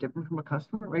client different from a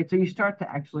customer, right? So you start to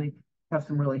actually have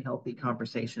some really healthy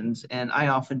conversations. And I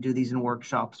often do these in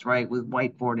workshops, right, with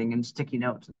whiteboarding and sticky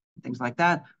notes and things like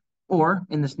that. Or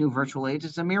in this new virtual age,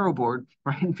 it's a Miro board,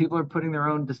 right? And people are putting their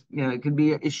own,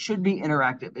 it should be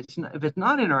interactive. If it's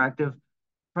not interactive,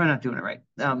 probably not doing it right.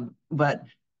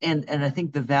 And I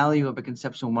think the value of a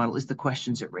conceptual model is the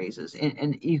questions it raises.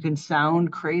 And you can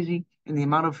sound crazy in the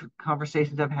amount of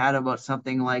conversations I've had about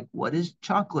something like, what is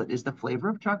chocolate? Is the flavor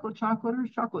of chocolate chocolate, or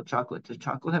is chocolate chocolate? Does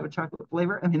chocolate have a chocolate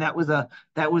flavor? I mean, that was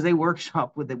a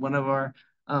workshop with one of our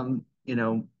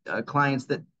clients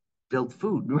that build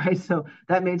food, right? So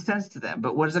that made sense to them.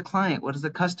 But what is a client? What is a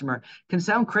customer? Can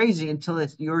sound crazy until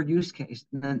it's your use case.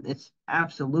 And then it's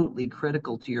absolutely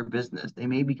critical to your business. They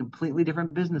may be completely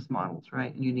different business models,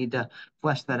 right? And you need to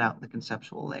flesh that out in the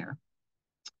conceptual layer.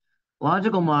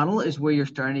 Logical model is where you're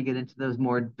starting to get into those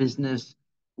more business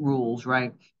rules,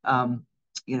 right? Um,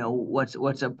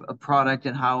 what's a product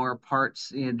and how are parts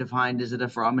defined? Is it a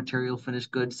raw material,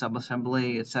 finished goods,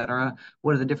 subassembly, et cetera?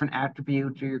 What are the different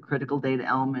attributes or your critical data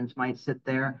elements might sit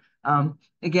there?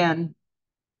 Again,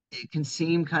 it can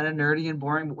seem kind of nerdy and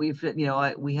boring,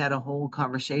 but we had a whole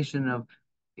conversation of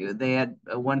they had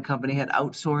one company had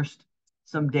outsourced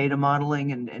some data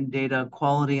modeling and data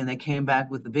quality, and they came back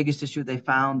with the biggest issue they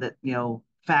found that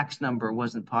fax number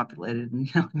wasn't populated, and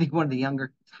I think one of the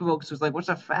younger folks was like, "What's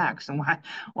a fax? And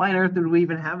why on earth would we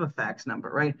even have a fax number?"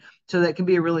 Right? So that can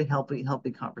be a really healthy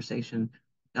conversation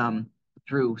um,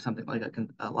 through something like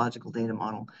a logical data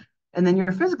model. And then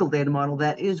your physical data model,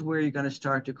 that is where you're going to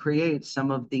start to create some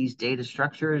of these data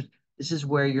structures. This is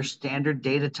where your standard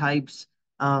data types,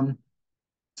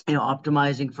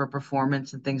 optimizing for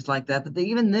performance and things like that. But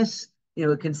even this,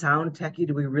 it can sound techy.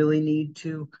 Do we really need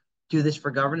to do this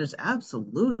for governance?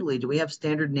 Absolutely. Do we have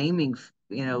standard naming?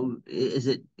 Is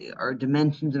it are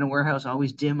dimensions in a warehouse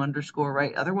always dim underscore,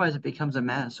 right? Otherwise, it becomes a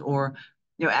mess. Or,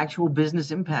 actual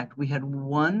business impact. We had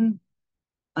one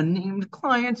unnamed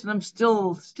clients, and I'm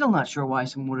still not sure why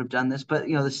someone would have done this, but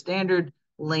the standard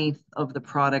length of the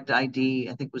product ID,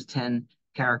 I think was 10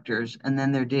 characters, and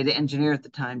then their data engineer at the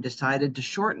time decided to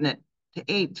shorten it to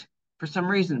 8 for some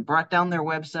reason, brought down their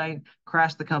website,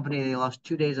 crashed the company, they lost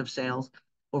 2 days of sales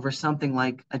over something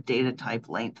like a data type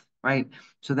length, right?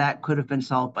 So that could have been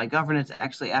solved by governance.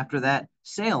 Actually, after that,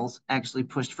 sales actually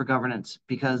pushed for governance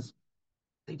because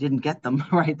they didn't get them,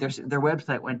 right? Their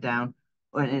website went down.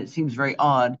 And it seems very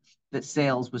odd that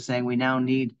sales was saying we now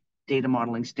need data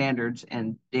modeling standards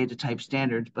and data type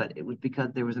standards, but it was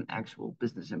because there was an actual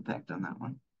business impact on that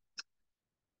one.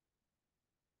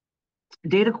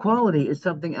 Data quality is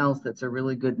something else that's a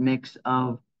really good mix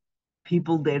of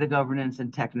people data governance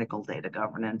and technical data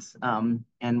governance.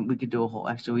 And we could do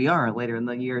actually we are later in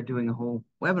the year doing a whole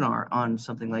webinar on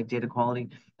something like data quality.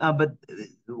 But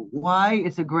why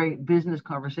it's a great business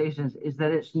conversation is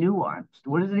that it's nuanced.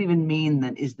 What does it even mean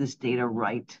that is this data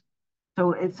right?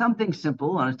 So it's something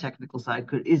simple on a technical side.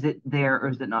 Is it there or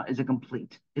is it not? Is it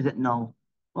complete? Is it null?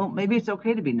 Well, maybe it's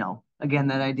okay to be null. Again,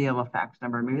 that idea of a fax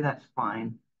number, maybe that's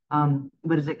fine.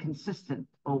 But is it consistent?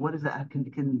 Well, what is that?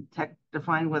 Can tech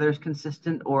define whether it's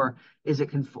consistent or is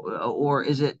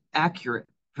it accurate?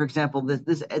 For example,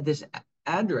 this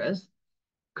address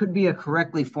could be a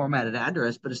correctly formatted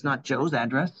address, but it's not Joe's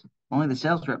address. Only the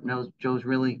sales rep knows Joe's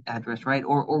really address, right?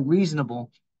 Or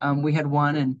reasonable. We had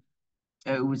one and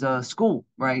it was a school,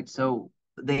 right? So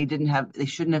they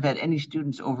shouldn't have had any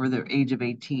students over the age of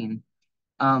 18.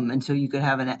 And so you could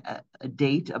have a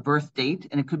date, a birth date,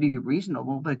 and it could be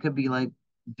reasonable, but it could be like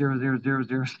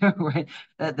 00000, right?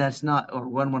 That's not, or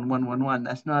 11111.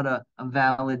 That's not a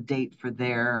valid date for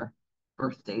their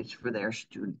birth dates for their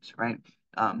students, right?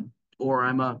 Or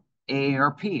I'm a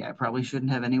AARP. I probably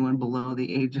shouldn't have anyone below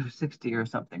the age of 60 or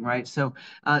something, right? So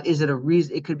is it a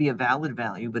reason? It could be a valid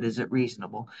value, but is it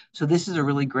reasonable? So this is a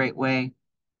really great way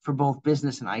for both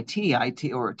business and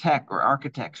IT or tech or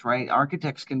architects, right?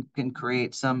 Architects can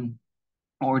create some,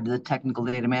 or the technical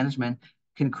data management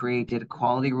can create data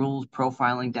quality rules,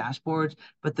 profiling dashboards,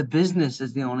 but the business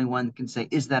is the only one that can say,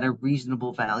 is that a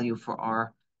reasonable value for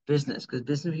our business? Because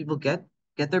business people get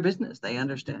their business, they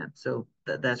understand. So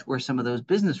that's where some of those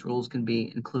business rules can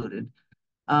be included.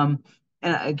 Um,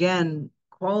 and again,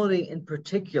 quality in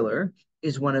particular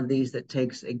is one of these that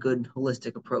takes a good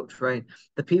holistic approach, right?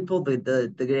 The people,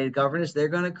 the data governance, they're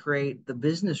going to create the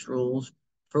business rules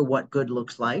for what good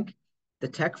looks like. The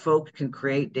tech folk can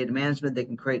create data management, they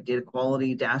can create data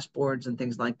quality dashboards and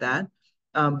things like that.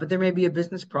 But there may be a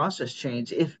business process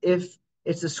change. If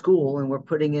it's a school and we're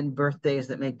putting in birthdays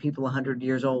that make people 100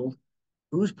 years old,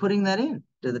 who's putting that in?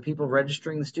 Do the people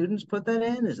registering the students put that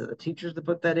in? Is it the teachers that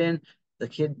put that in?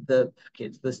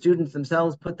 The students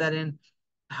themselves put that in?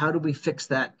 How do we fix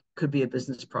that? Could be a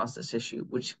business process issue,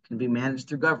 which can be managed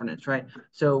through governance, right?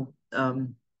 So,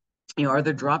 are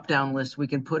there drop-down lists we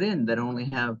can put in that only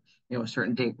have, a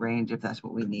certain date range if that's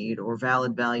what we need, or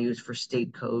valid values for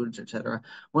state codes, et cetera.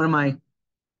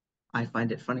 I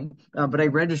find it funny, but I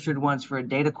registered once for a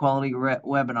data quality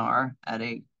webinar at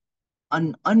a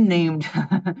unnamed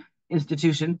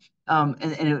institution.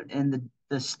 And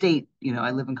the state,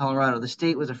 I live in Colorado, the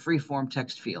state was a free form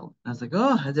text field. I was like,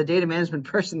 oh, as a data management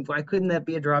person, why couldn't that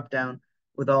be a drop down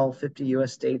with all 50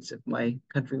 US states if my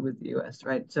country was the US,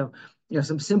 right? So,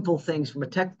 some simple things from a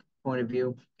tech point of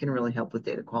view can really help with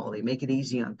data quality, make it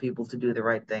easy on people to do the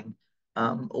right thing.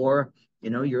 Or,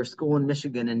 you're a school in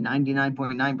Michigan and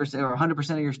 99.9% or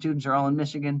 100% of your students are all in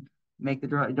Michigan, make the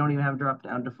drop, don't even have a drop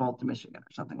down default to Michigan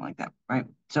or something like that, right?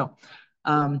 So,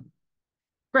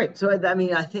 great. So, I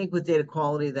mean, I think with data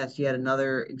quality, that's yet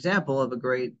another example of a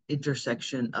great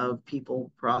intersection of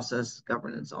people, process,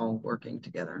 governance, all working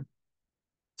together.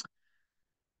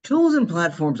 Tools and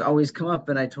platforms always come up,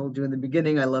 and I told you in the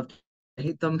beginning, I love to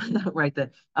hate them, right?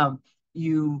 That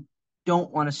you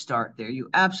don't want to start there. You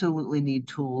absolutely need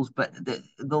tools, but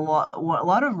a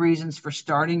lot of reasons for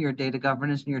starting your data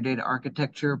governance and your data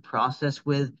architecture process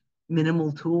with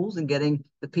minimal tools and getting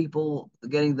the people,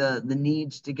 getting the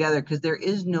needs together, because there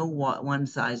is no one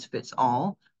size fits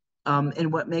all.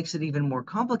 And what makes it even more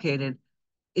complicated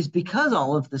is because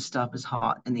all of this stuff is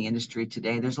hot in the industry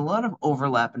today, there's a lot of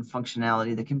overlap and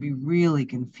functionality that can be really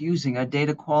confusing. A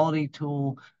data quality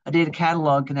tool, a data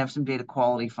catalog can have some data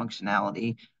quality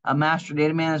functionality. A master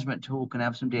data management tool can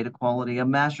have some data quality. A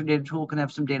master data tool can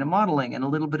have some data modeling and a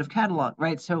little bit of catalog,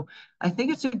 right? So I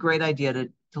think it's a great idea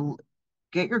to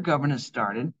get your governance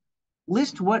started,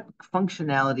 list what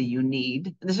functionality you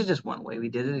need. And this is just one way we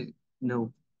did it.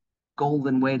 No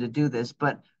golden way to do this,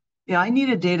 but yeah, I need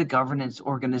a data governance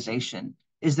organization.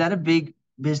 Is that a big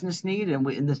business need?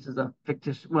 And this is a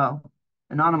fictitious, well,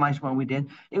 anonymized one we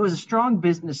did. It was a strong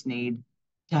business need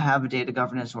to have a data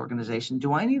governance organization.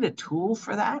 Do I need a tool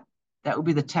for that? That would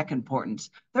be the tech importance.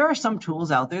 There are some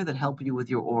tools out there that help you with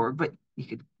your org, but you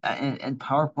could, and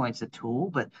PowerPoint's a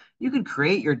tool, but you could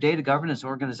create your data governance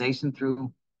organization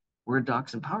through Word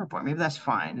docs and PowerPoint. Maybe that's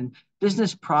fine. And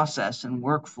business process and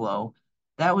workflow,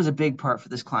 that was a big part for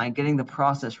this client, getting the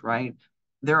process right.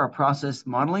 There are process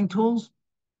modeling tools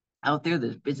out there.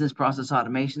 There's business process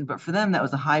automation, but for them, that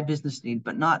was a high business need,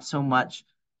 but not so much.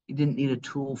 You didn't need a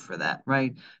tool for that,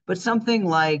 right? But something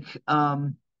like,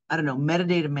 I don't know,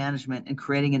 metadata management and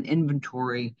creating an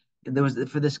inventory. There was,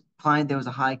 for this client, there was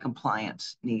a high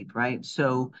compliance need, right?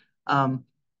 So,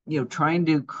 trying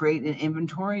to create an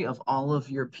inventory of all of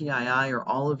your PII or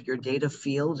all of your data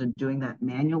fields and doing that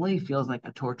manually feels like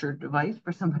a torture device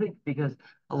for somebody, because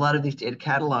a lot of these data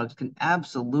catalogs can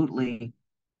absolutely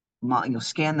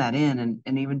scan that in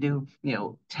and even do,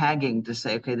 tagging to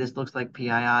say, okay, this looks like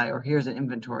PII, or here's an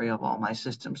inventory of all my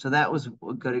systems. So that was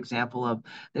a good example of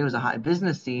there was a high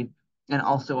business need and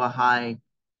also a high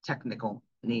technical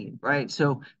need, right?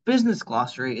 So business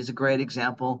glossary is a great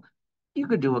example. You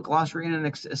could do a glossary in an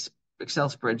Excel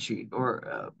spreadsheet,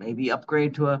 or maybe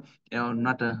upgrade to a,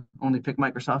 not to only pick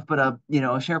Microsoft, but a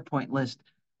SharePoint list.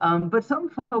 But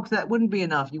some folks, that wouldn't be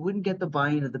enough. You wouldn't get the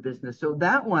buy-in of the business. So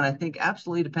that one, I think,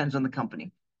 absolutely depends on the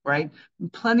company, right?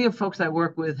 Plenty of folks I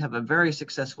work with have a very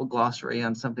successful glossary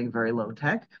on something very low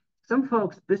tech. Some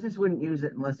folks, business wouldn't use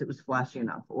it unless it was flashy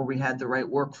enough or we had the right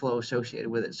workflow associated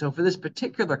with it. So for this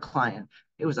particular client,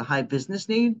 it was a high business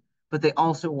need, but they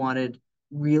also wanted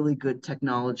really good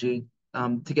technology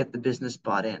to get the business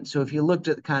bought in. So if you looked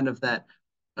at kind of that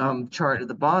chart at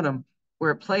the bottom,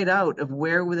 where it played out of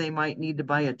where they might need to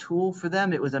buy a tool for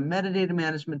them, it was a metadata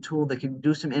management tool that could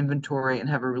do some inventory and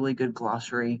have a really good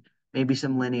glossary, maybe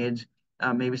some lineage,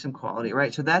 maybe some quality,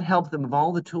 right? So that helped them of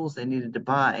all the tools they needed to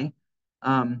buy.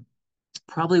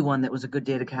 Probably one that was a good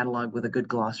data catalog with a good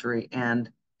glossary and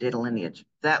data lineage.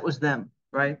 That was them,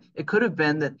 right? It could have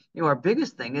been that, our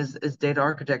biggest thing is data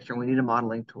architecture and we need a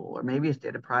modeling tool, or maybe it's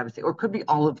data privacy, or it could be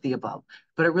all of the above.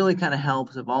 But it really kind of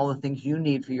helps of all the things you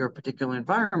need for your particular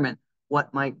environment,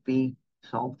 what might be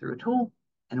solved through a tool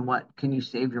and what can you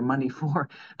save your money for.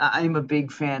 I'm a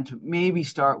big fan to maybe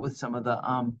start with some of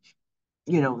the,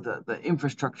 the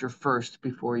infrastructure first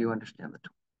before you understand the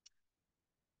tool.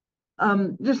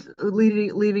 Just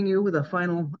leaving you with a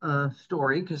final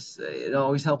story, because it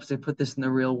always helps to put this in the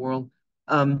real world.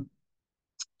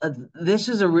 This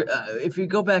is if you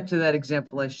go back to that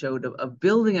example I showed of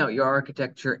building out your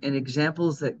architecture and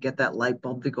examples that get that light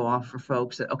bulb to go off for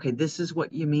folks that, okay, this is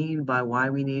what you mean by why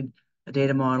we need a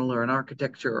data model or an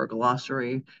architecture or a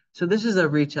glossary. So this is a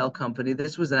retail company.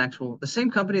 This was the same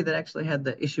company that actually had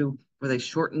the issue where they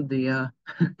shortened the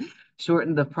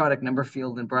shortened the product number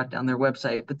field and brought down their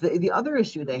website. But the other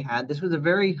issue they had, this was a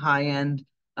very high-end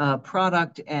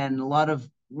product and a lot of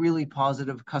really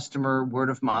positive customer word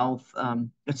of mouth,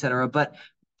 et cetera. But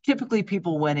typically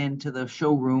people went into the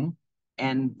showroom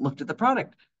and looked at the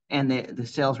product. And the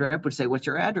sales rep would say, what's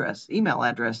your address, email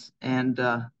address? And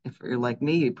if you're like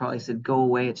me, you probably said, go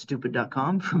away at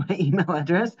stupid.com for my email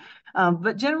address.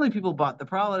 But generally people bought the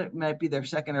product. It might be their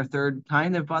second or third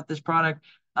time they've bought this product.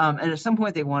 And at some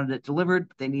point they wanted it delivered,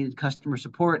 but they needed customer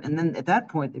support. And then at that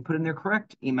point, they put in their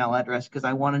correct email address because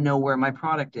I want to know where my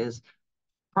product is.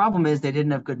 Problem is they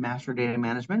didn't have good master data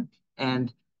management.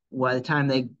 And by the time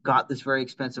they got this very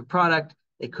expensive product,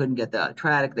 they couldn't get the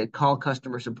traffic. They'd call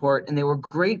customer support, and they were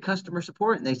great customer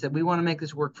support. And they said, "We want to make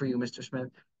this work for you, Mr. Smith.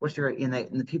 What's your?" And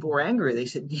the people were angry. They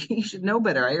said, "You should know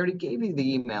better. I already gave you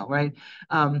the email, right?"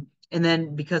 And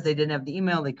then because they didn't have the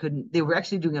email, they couldn't. They were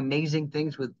actually doing amazing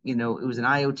things with, it was an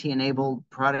IoT enabled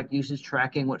product usage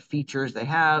tracking, what features they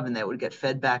have, and that would get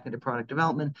fed back into product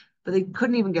development. But they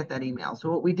couldn't even get that email. So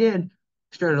what we did,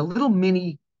 started a little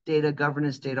mini data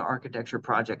governance, data architecture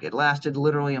project. It lasted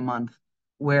literally a month,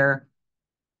 where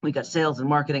we got sales and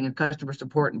marketing and customer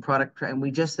support and product. And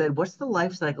we just said, what's the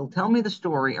life cycle? Tell me the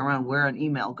story around where an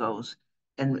email goes.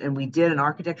 And we did an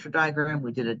architecture diagram.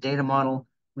 We did a data model.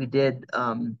 We did,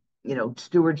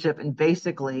 stewardship. And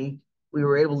basically, we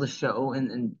were able to show,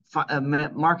 and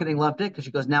marketing loved it because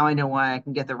she goes, now I know why I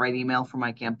can get the right email for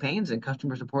my campaigns, and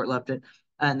customer support loved it.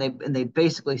 And they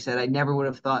basically said, I never would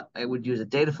have thought I would use a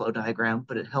data flow diagram,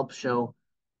 but it helps show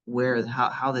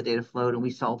how the data flowed, and we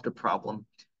solved a problem.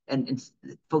 And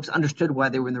folks understood why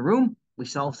they were in the room. We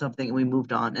solved something and we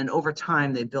moved on. And over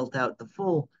time, they built out the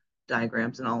full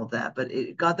diagrams and all of that. But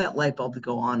it got that light bulb to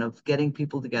go on of getting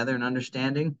people together and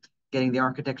understanding, getting the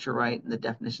architecture right and the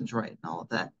definitions right and all of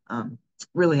that.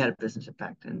 Really had a business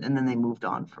impact. And then they moved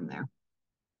on from there.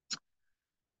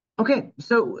 Okay,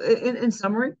 so in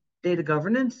summary, data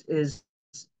governance is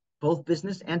both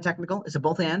business and technical. It's a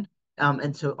both and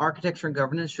so architecture and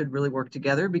governance should really work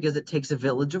together because it takes a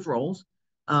village of roles.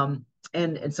 And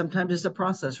sometimes it's a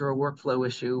process or a workflow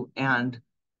issue, and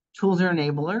tools are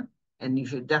enabler, and you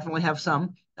should definitely have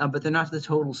some, but they're not the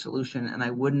total solution. And I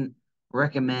wouldn't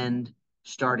recommend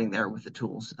starting there with the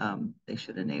tools. They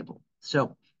should enable.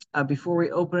 So before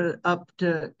we open it up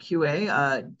to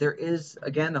QA, there is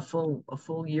again a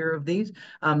full year of these.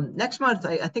 Next month,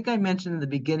 I think I mentioned in the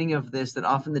beginning of this that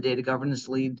often the data governance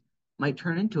lead might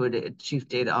turn into a chief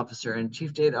data officer, and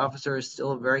chief data officer is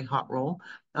still a very hot role.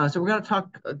 So we're going to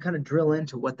talk, kind of drill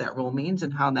into what that role means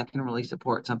and how that can really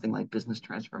support something like business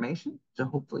transformation. So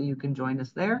hopefully you can join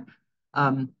us there.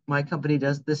 My company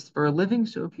does this for a living,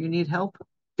 so if you need help,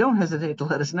 don't hesitate to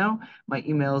let us know. My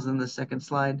email is in the second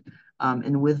slide.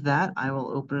 And with that, I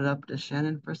will open it up to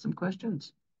Shannon for some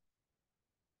questions.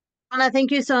 Donna,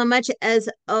 thank you so much, as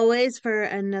always, for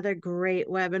another great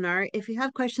webinar. If you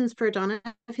have questions for Donna,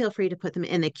 feel free to put them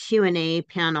in the Q&A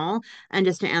panel. And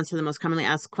just to answer the most commonly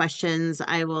asked questions,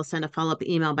 I will send a follow-up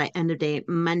email by end of day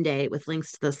Monday with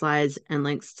links to the slides and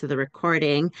links to the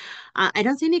recording. I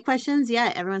don't see any questions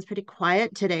yet. Everyone's pretty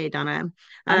quiet today, Donna.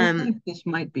 I think this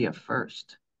might be a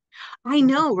first. I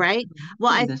know, right?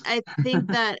 Well, This. I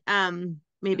think that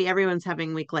maybe everyone's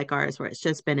having a week like ours where it's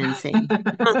just been insane.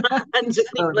 I just need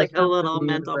So like just a come from little the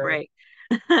mental universe.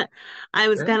 break. I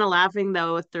was Good. kind of laughing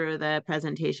though through the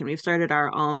presentation. We've started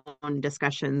our own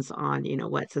discussions on,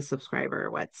 what's a subscriber,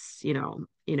 what's,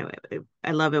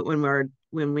 I love it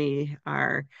when we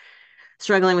are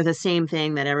struggling with the same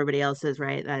thing that everybody else is,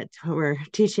 right? That we're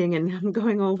teaching and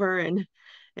going over, and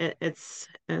it's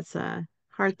a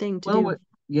hard thing to Well,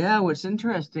 do. what's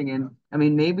interesting, and I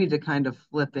mean, maybe to kind of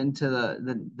flip into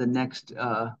the next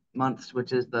months,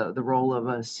 which is the role of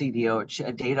a CDO,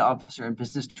 a data officer in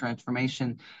business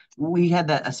transformation. We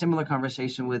had a similar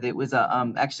conversation with it was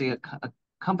actually a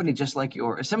company just like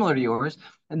yours, similar to yours,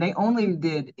 and they only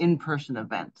did in-person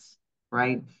events,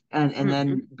 right? And Mhm.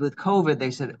 then with COVID,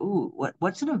 they said, "Ooh,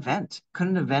 what's an event? Could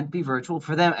an event be virtual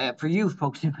for them? For you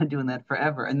folks, you've been doing that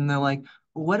forever." And then they're like,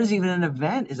 what is even an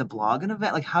event? Is a blog an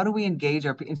event? Like, how do we engage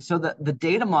our people? And so the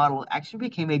data model actually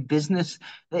became a business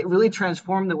that really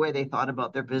transformed the way they thought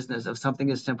about their business, of something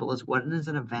as simple as what is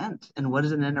an event and what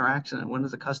is an interaction and what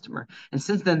is a customer. And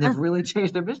since then, they've really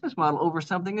changed their business model over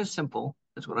something as simple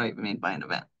as what I mean by an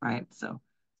event, right? So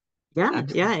Yeah,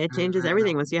 excellent. yeah, it Very, changes very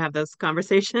everything relevant. once you have those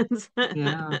conversations.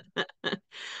 Yeah.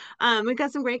 We've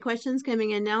got some great questions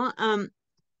coming in now.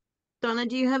 Donna,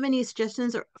 do you have any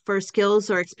suggestions for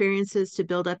skills or experiences to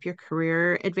build up your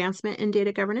career advancement in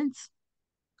data governance?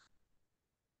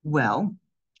 Well,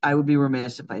 I would be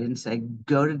remiss if I didn't say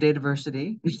go to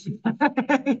DATAVERSITY.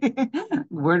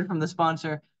 Word from the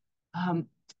sponsor. Um,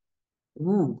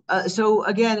 so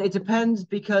again, it depends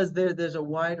because there's a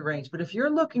wide range. But if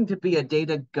you're looking to be a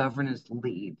data governance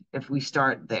lead, if we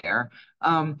start there,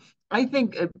 I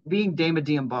think being DAMA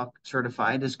DMBOK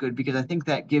certified is good because I think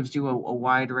that gives you a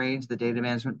wide range, the data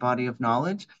management body of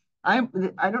knowledge. I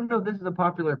I don't know if this is a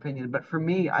popular opinion, but for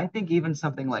me, I think even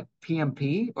something like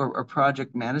PMP or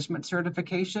project management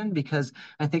certification, because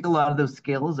I think a lot of those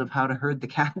skills of how to herd the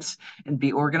cats and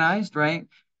be organized, right?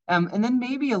 And then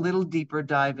maybe a little deeper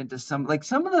dive into some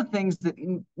of the things that,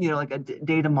 like a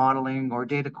data modeling or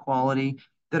data quality.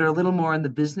 that are a little more on the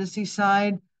businessy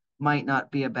side might not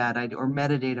be a bad idea, or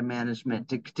metadata management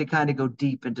to kind of go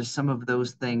deep into some of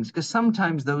those things, because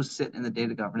sometimes those sit in the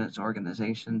data governance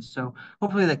organizations. So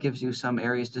hopefully that gives you some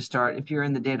areas to start. If you're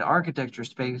in the data architecture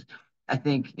space, I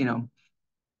think,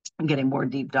 getting more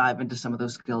deep dive into some of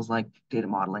those skills like data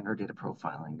modeling or data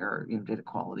profiling or data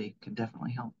quality can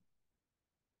definitely help.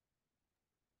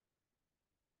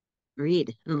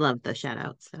 Agreed. I love the shout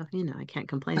out. So, I can't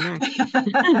complain there. You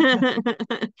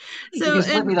So, can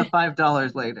slip and me the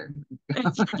 $5 later.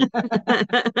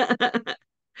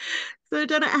 so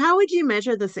Donna, how would you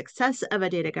measure the success of a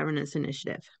data governance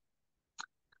initiative?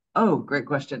 Oh, great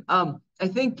question. I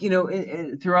think,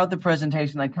 throughout the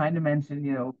presentation, I kind of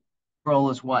mentioned,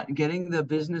 role is what? Getting the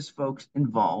business folks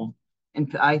involved.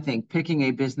 And I think picking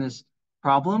a business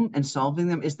problem and solving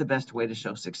them is the best way to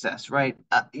show success, right?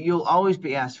 You'll always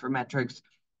be asked for metrics,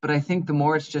 but I think the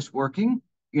more it's just working,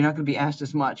 you're not going to be asked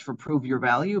as much for prove your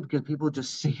value because people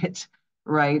just see it,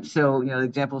 right? So, the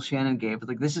example Shannon gave,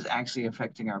 like this is actually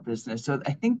affecting our business. So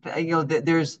I think that,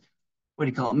 there's what do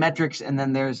you call it, metrics, and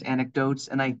then there's anecdotes.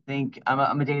 And I think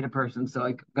I'm a data person, so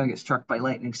I'm gonna get struck by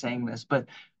lightning saying this, but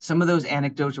some of those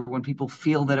anecdotes are when people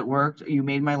feel that it worked, you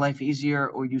made my life easier,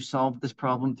 or you solved this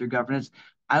problem through governance.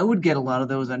 I would get a lot of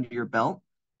those under your belt.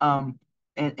 And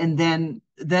then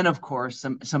of course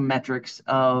some metrics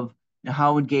of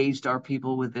how engaged are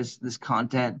people with this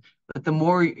content. But the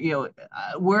more,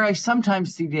 where I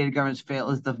sometimes see data governance fail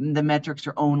is the metrics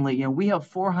are only, we have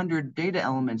 400 data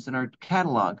elements in our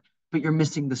catalog, but you're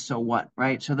missing the so what,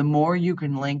 right? So the more you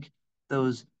can link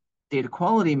those data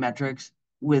quality metrics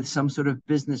with some sort of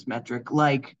business metric,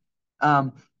 like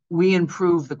um, we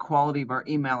improved the quality of our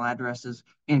email addresses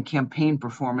and campaign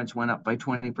performance went up by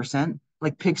 20%.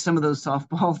 Like pick some of those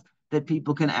softballs that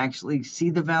people can actually see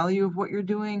the value of what you're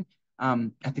doing. I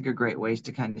think are great ways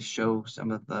to kind of show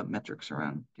some of the metrics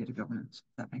around data governance.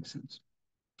 If that makes sense.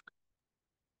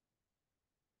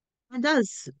 It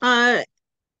does.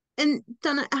 And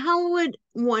Donna, how would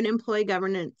one employ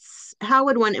governance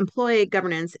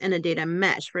in a data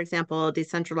mesh, for example,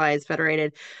 decentralized,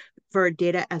 federated, for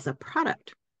data as a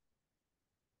product?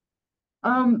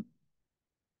 Um,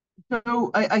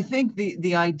 so I think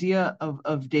the idea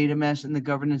of data mesh and the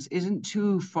governance isn't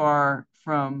too far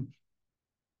from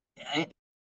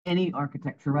any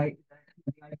architecture, right?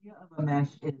 The idea of a mesh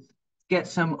is get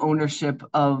some ownership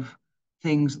of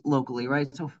things locally,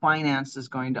 right? So finance is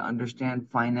going to understand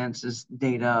finances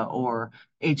data, or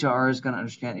HR is going to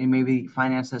understand, and maybe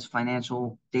finance has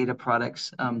financial data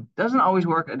products. Doesn't always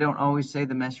work. I don't always say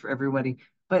the mesh for everybody,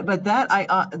 but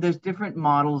that there's different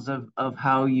models of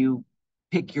how you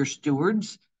pick your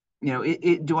stewards.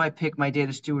 Do I pick my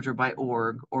data stewards or by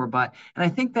org or by, and I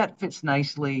think that fits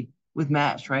nicely with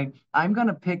Mesh, right? I'm going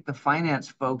to pick the finance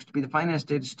folks to be the finance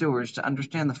data stewards to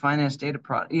understand the finance data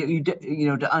product,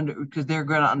 to under, because they're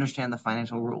going to understand the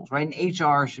financial rules, right? And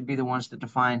HR should be the ones to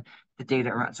define the data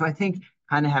around. So I think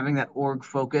kind of having that org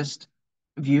focused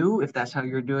view, if that's how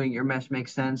you're doing your mesh,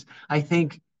 makes sense. I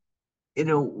think,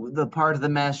 the part of the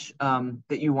mesh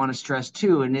that you want to stress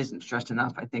too, and isn't stressed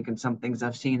enough, I think, in some things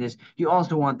I've seen, is you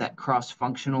also want that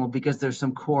cross-functional, because there's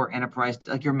some core enterprise,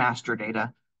 like your master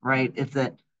data, right? If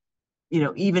that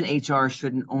even HR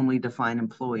shouldn't only define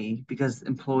employee, because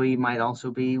employee might also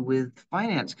be with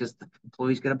finance because the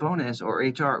employees get a bonus, or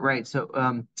HR, right?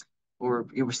 So,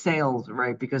 or sales,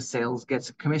 right? Because sales gets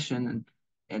a commission,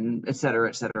 and et cetera,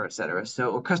 et cetera, et cetera.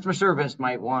 So, or customer service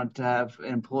might want to have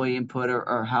employee input,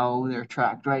 or how they're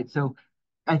tracked, right? So,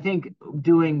 I think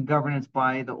doing governance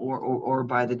by the or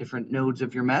by the different nodes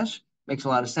of your mesh makes a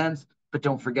lot of sense. But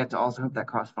don't forget to also have that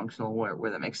cross-functional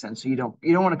where that makes sense. So you don't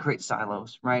want to create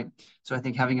silos, right? So I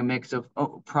think having a mix of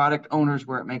product owners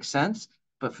where it makes sense,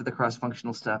 but for the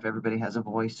cross-functional stuff, everybody has a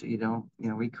voice, so you don't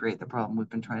recreate the problem we've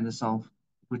been trying to solve,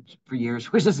 which for years,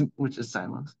 which is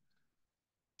silos.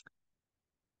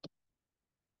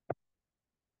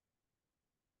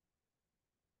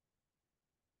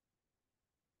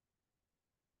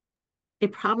 A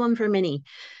problem for many.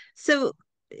 So,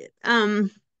 um,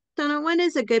 Donna, what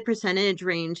is a good percentage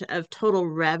range of total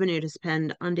revenue to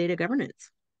spend on data governance?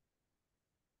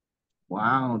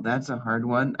 Wow, that's a hard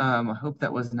one. I hope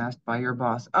that wasn't asked by your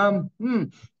boss. Well,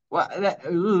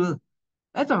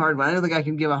 that's a hard one. I don't think I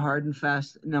can give a hard and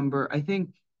fast number. I think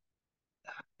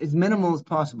as minimal as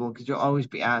possible, because you'll always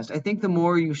be asked. I think the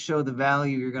more you show the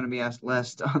value, you're going to be asked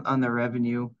less on the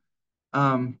revenue.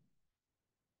 Um,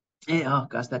 oh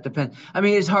gosh, that depends. I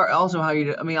mean, it's hard also how you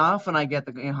do. I mean, often I get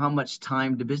how much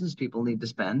time do business people need to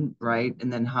spend, right?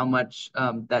 And then how much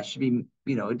that should be.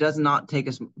 It does not take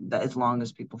as long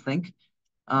as people think.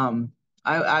 Um,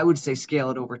 I would say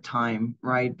scale it over time,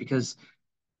 right? Because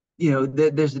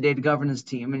there's the data governance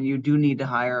team, and you do need to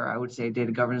hire, I would say, a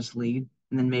data governance lead,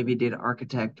 and then maybe a data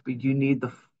architect, but you need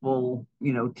the full,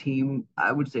 team.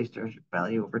 I would say stewardship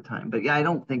value over time. But yeah, I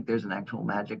don't think there's an actual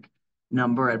magic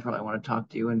number. I'd probably want to talk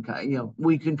to you and,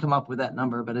 we can come up with that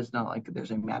number, but it's not like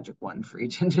there's a magic one for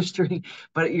each industry.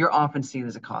 But you're often seen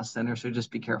as a cost center, so just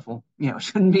be careful. It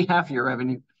shouldn't be half your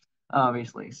revenue,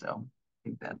 obviously. So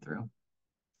think that through.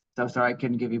 So sorry, I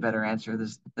couldn't give you a better answer.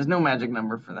 There's no magic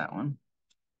number for that one.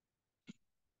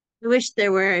 I wish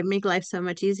there were. It'd make life so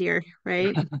much easier,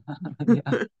 right?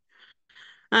 Yeah.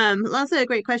 Lots of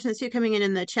great questions too coming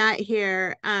in the chat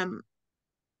here. Uh,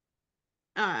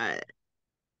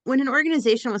 when an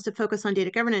organization wants to focus on data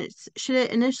governance, should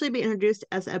it initially be introduced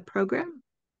as a program?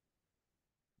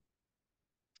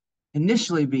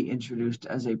 Initially be introduced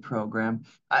as a program.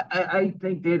 I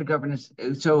think data governance.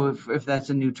 So if that's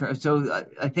a new term, so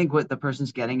I think what the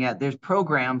person's getting at, there's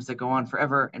programs that go on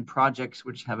forever and projects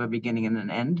which have a beginning and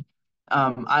an end.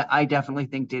 I definitely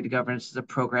think data governance is a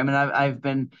program, and I've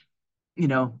been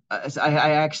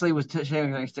I actually was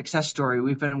sharing a success story.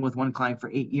 We've been with one client for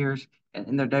 8 years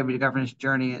in their data governance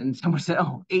journey, and someone said,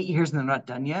 "Oh, 8 years and they're not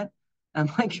done yet." I'm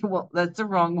like, "Well, that's the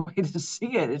wrong way to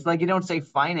see it. It's like you don't say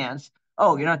finance.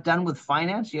 Oh, you're not done with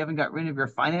finance. You haven't got rid of your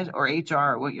finance or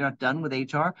HR. What, you're not done with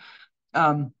HR."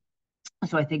 Um,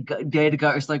 so I think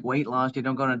data is like weight loss. You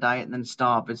don't go on a diet and then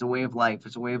stop. It's a way of life.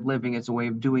 It's a way of living. It's a way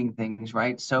of doing things,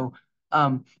 right? So,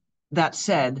 um, that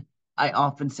said, I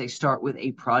often say start with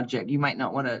a project. You might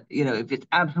not want to, if it's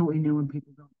absolutely new and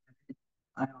people don't,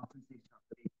 I often say start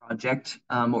with a project,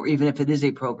 or even if it is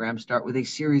a program, start with a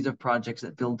series of projects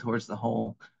that build towards the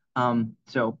whole.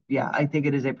 So yeah, I think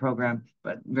it is a program,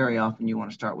 but very often you want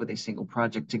to start with a single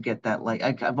project to get that light.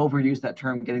 I've overused that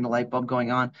term, getting the light bulb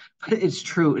going on, but it's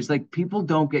true. It's like people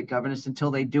don't get governance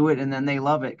until they do it, and then they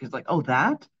love it because like, oh,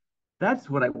 that's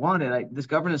what I wanted. This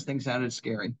governance thing sounded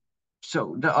scary.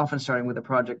 So often starting with a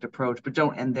project approach, but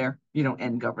don't end there. You don't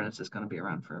end governance. It's going to be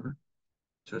around forever.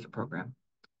 So it's a program.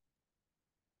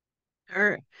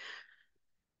 Or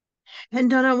and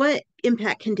Donna, what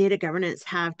impact can data governance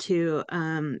have to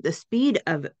the speed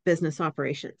of business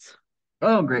operations?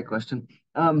 Oh, great question.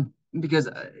 Because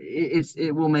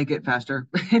it will make it faster.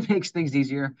 It makes things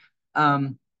easier,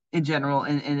 in general,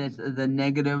 and it's the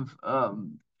negative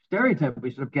stereotype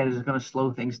we sort of get is it's going to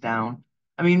slow things down.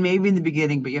 I mean, maybe in the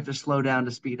beginning, but you have to slow down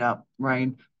to speed up,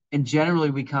 right? And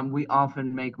generally, we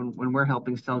often make when we're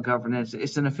helping sell governance,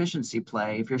 it's an efficiency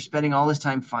play. If you're spending all this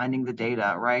time finding the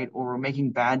data, right, or we're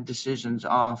making bad decisions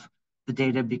off the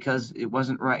data because it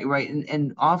wasn't right,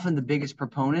 and often the biggest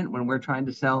proponent when we're trying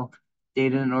to sell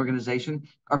data in an organization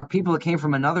are people that came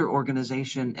from another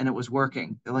organization and it was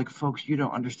working. They're like, folks, you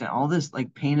don't understand all this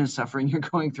like pain and suffering you're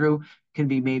going through can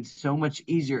be made so much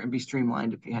easier and be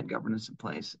streamlined if you had governance in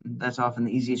place. And that's often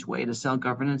the easiest way to sell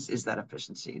governance is that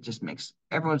efficiency. It just makes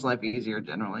everyone's life easier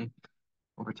generally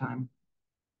over time.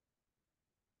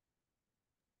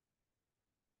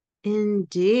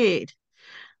 Indeed.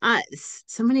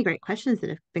 So many great questions that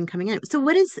have been coming in. So,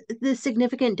 what is the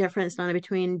significant difference, Donna,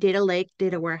 between data lake,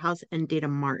 data warehouse, and data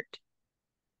mart?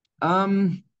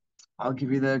 Um, I'll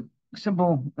give you the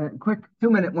simple, quick 2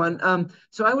 minute one.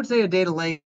 So I would say a data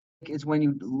lake is when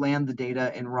you land the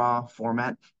data in raw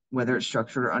format, whether it's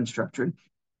structured or unstructured.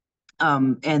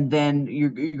 And then you're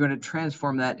going to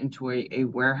transform that into a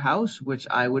warehouse, which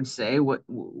I would say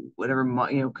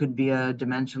whatever could be a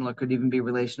dimensional, it could even be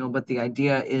relational. But the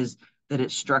idea is that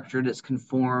it's structured, it's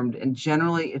conformed, and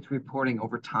generally it's reporting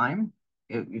over time,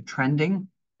 you're trending,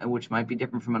 which might be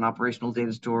different from an operational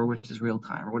data store, which is real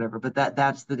time or whatever. But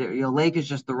that's the lake is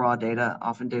just the raw data.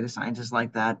 Often data scientists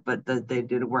like that, but the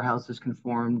data warehouse is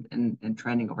conformed and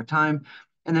trending over time.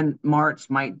 And then marts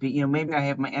might be, maybe I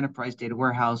have my enterprise data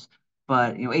warehouse,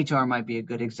 but HR might be a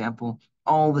good example.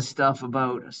 All the stuff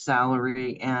about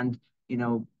salary and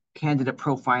candidate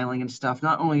profiling and stuff.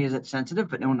 Not only is it sensitive,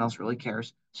 but no one else really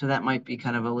cares. So that might be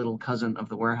kind of a little cousin of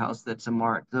the warehouse that's a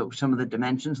mart. Though some of the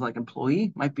dimensions, like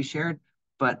employee, might be shared,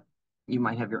 but you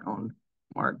might have your own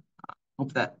mart.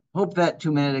 Hope that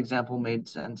 2 minute example made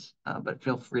sense. But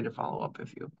feel free to follow up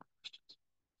if you have questions.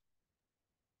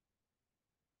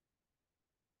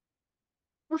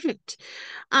 Perfect.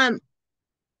 Um,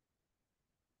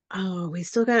 oh, we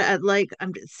still got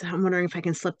I'm wondering if I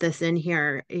can slip this in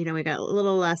here. We got a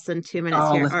little less than 2 minutes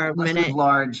Oh, here, let's or a let's live minute.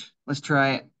 large. Let's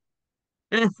try it.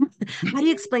 How do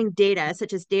you explain data,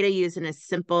 such as data used in a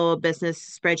simple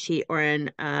business spreadsheet or in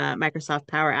Microsoft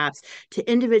Power Apps, to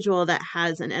individual that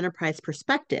has an enterprise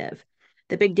perspective?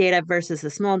 The big data versus the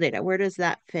small data. Where does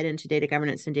that fit into data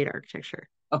governance and data architecture?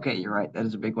 Okay, you're right. That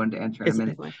is a big one to answer in a It's a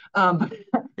minute. big one. Um,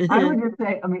 I would just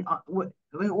say, I mean,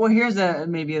 Well, here's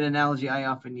maybe an analogy I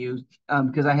often use,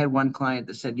 because I had one client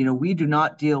that said, we do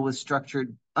not deal with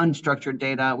unstructured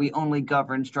data. We only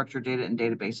govern structured data in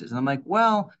databases. And I'm like,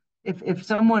 well, if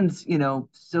someone's,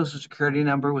 social security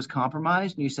number was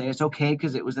compromised and you say it's okay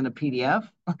because it was in a PDF,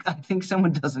 like, I think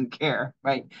someone doesn't care,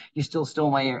 right? You still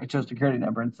stole my social security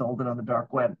number and sold it on the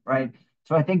dark web, right?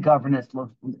 So I think governance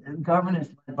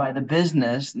by the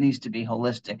business needs to be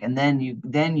holistic, and then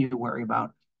you worry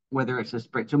about whether it's a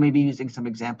spread. So maybe using some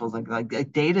examples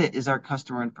like data is our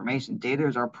customer information. Data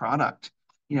is our product.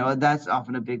 That's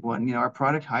often a big one. Our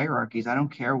product hierarchies. I don't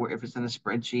care if it's in a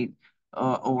spreadsheet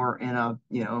or in a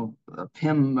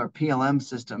PIM or PLM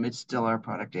system. It's still our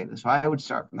product data. So I would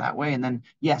start from that way, and then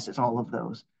yes, it's all of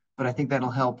those. But I think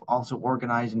that'll help also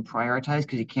organize and prioritize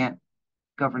because you can't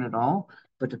govern it all,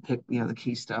 but to pick the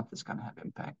key stuff that's going to have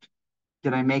impact.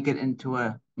 Did I make it into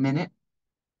a minute?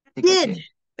 I think I Did.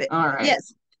 did. All right.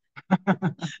 Yes.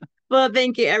 Well,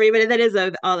 thank you, everybody. That is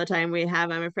all the time we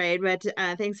have, I'm afraid. But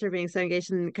thanks for being so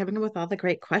engaged and coming up with all the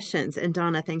great questions. And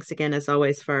Donna, thanks again, as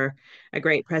always, for a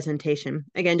great presentation.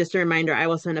 Again, just a reminder, I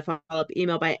will send a follow-up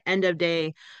email by end of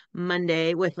day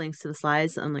Monday with links to the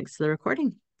slides and links to the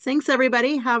recording. Thanks,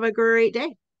 everybody. Have a great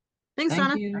day. Thanks, Thank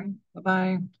Donna. you.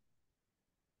 Bye-bye.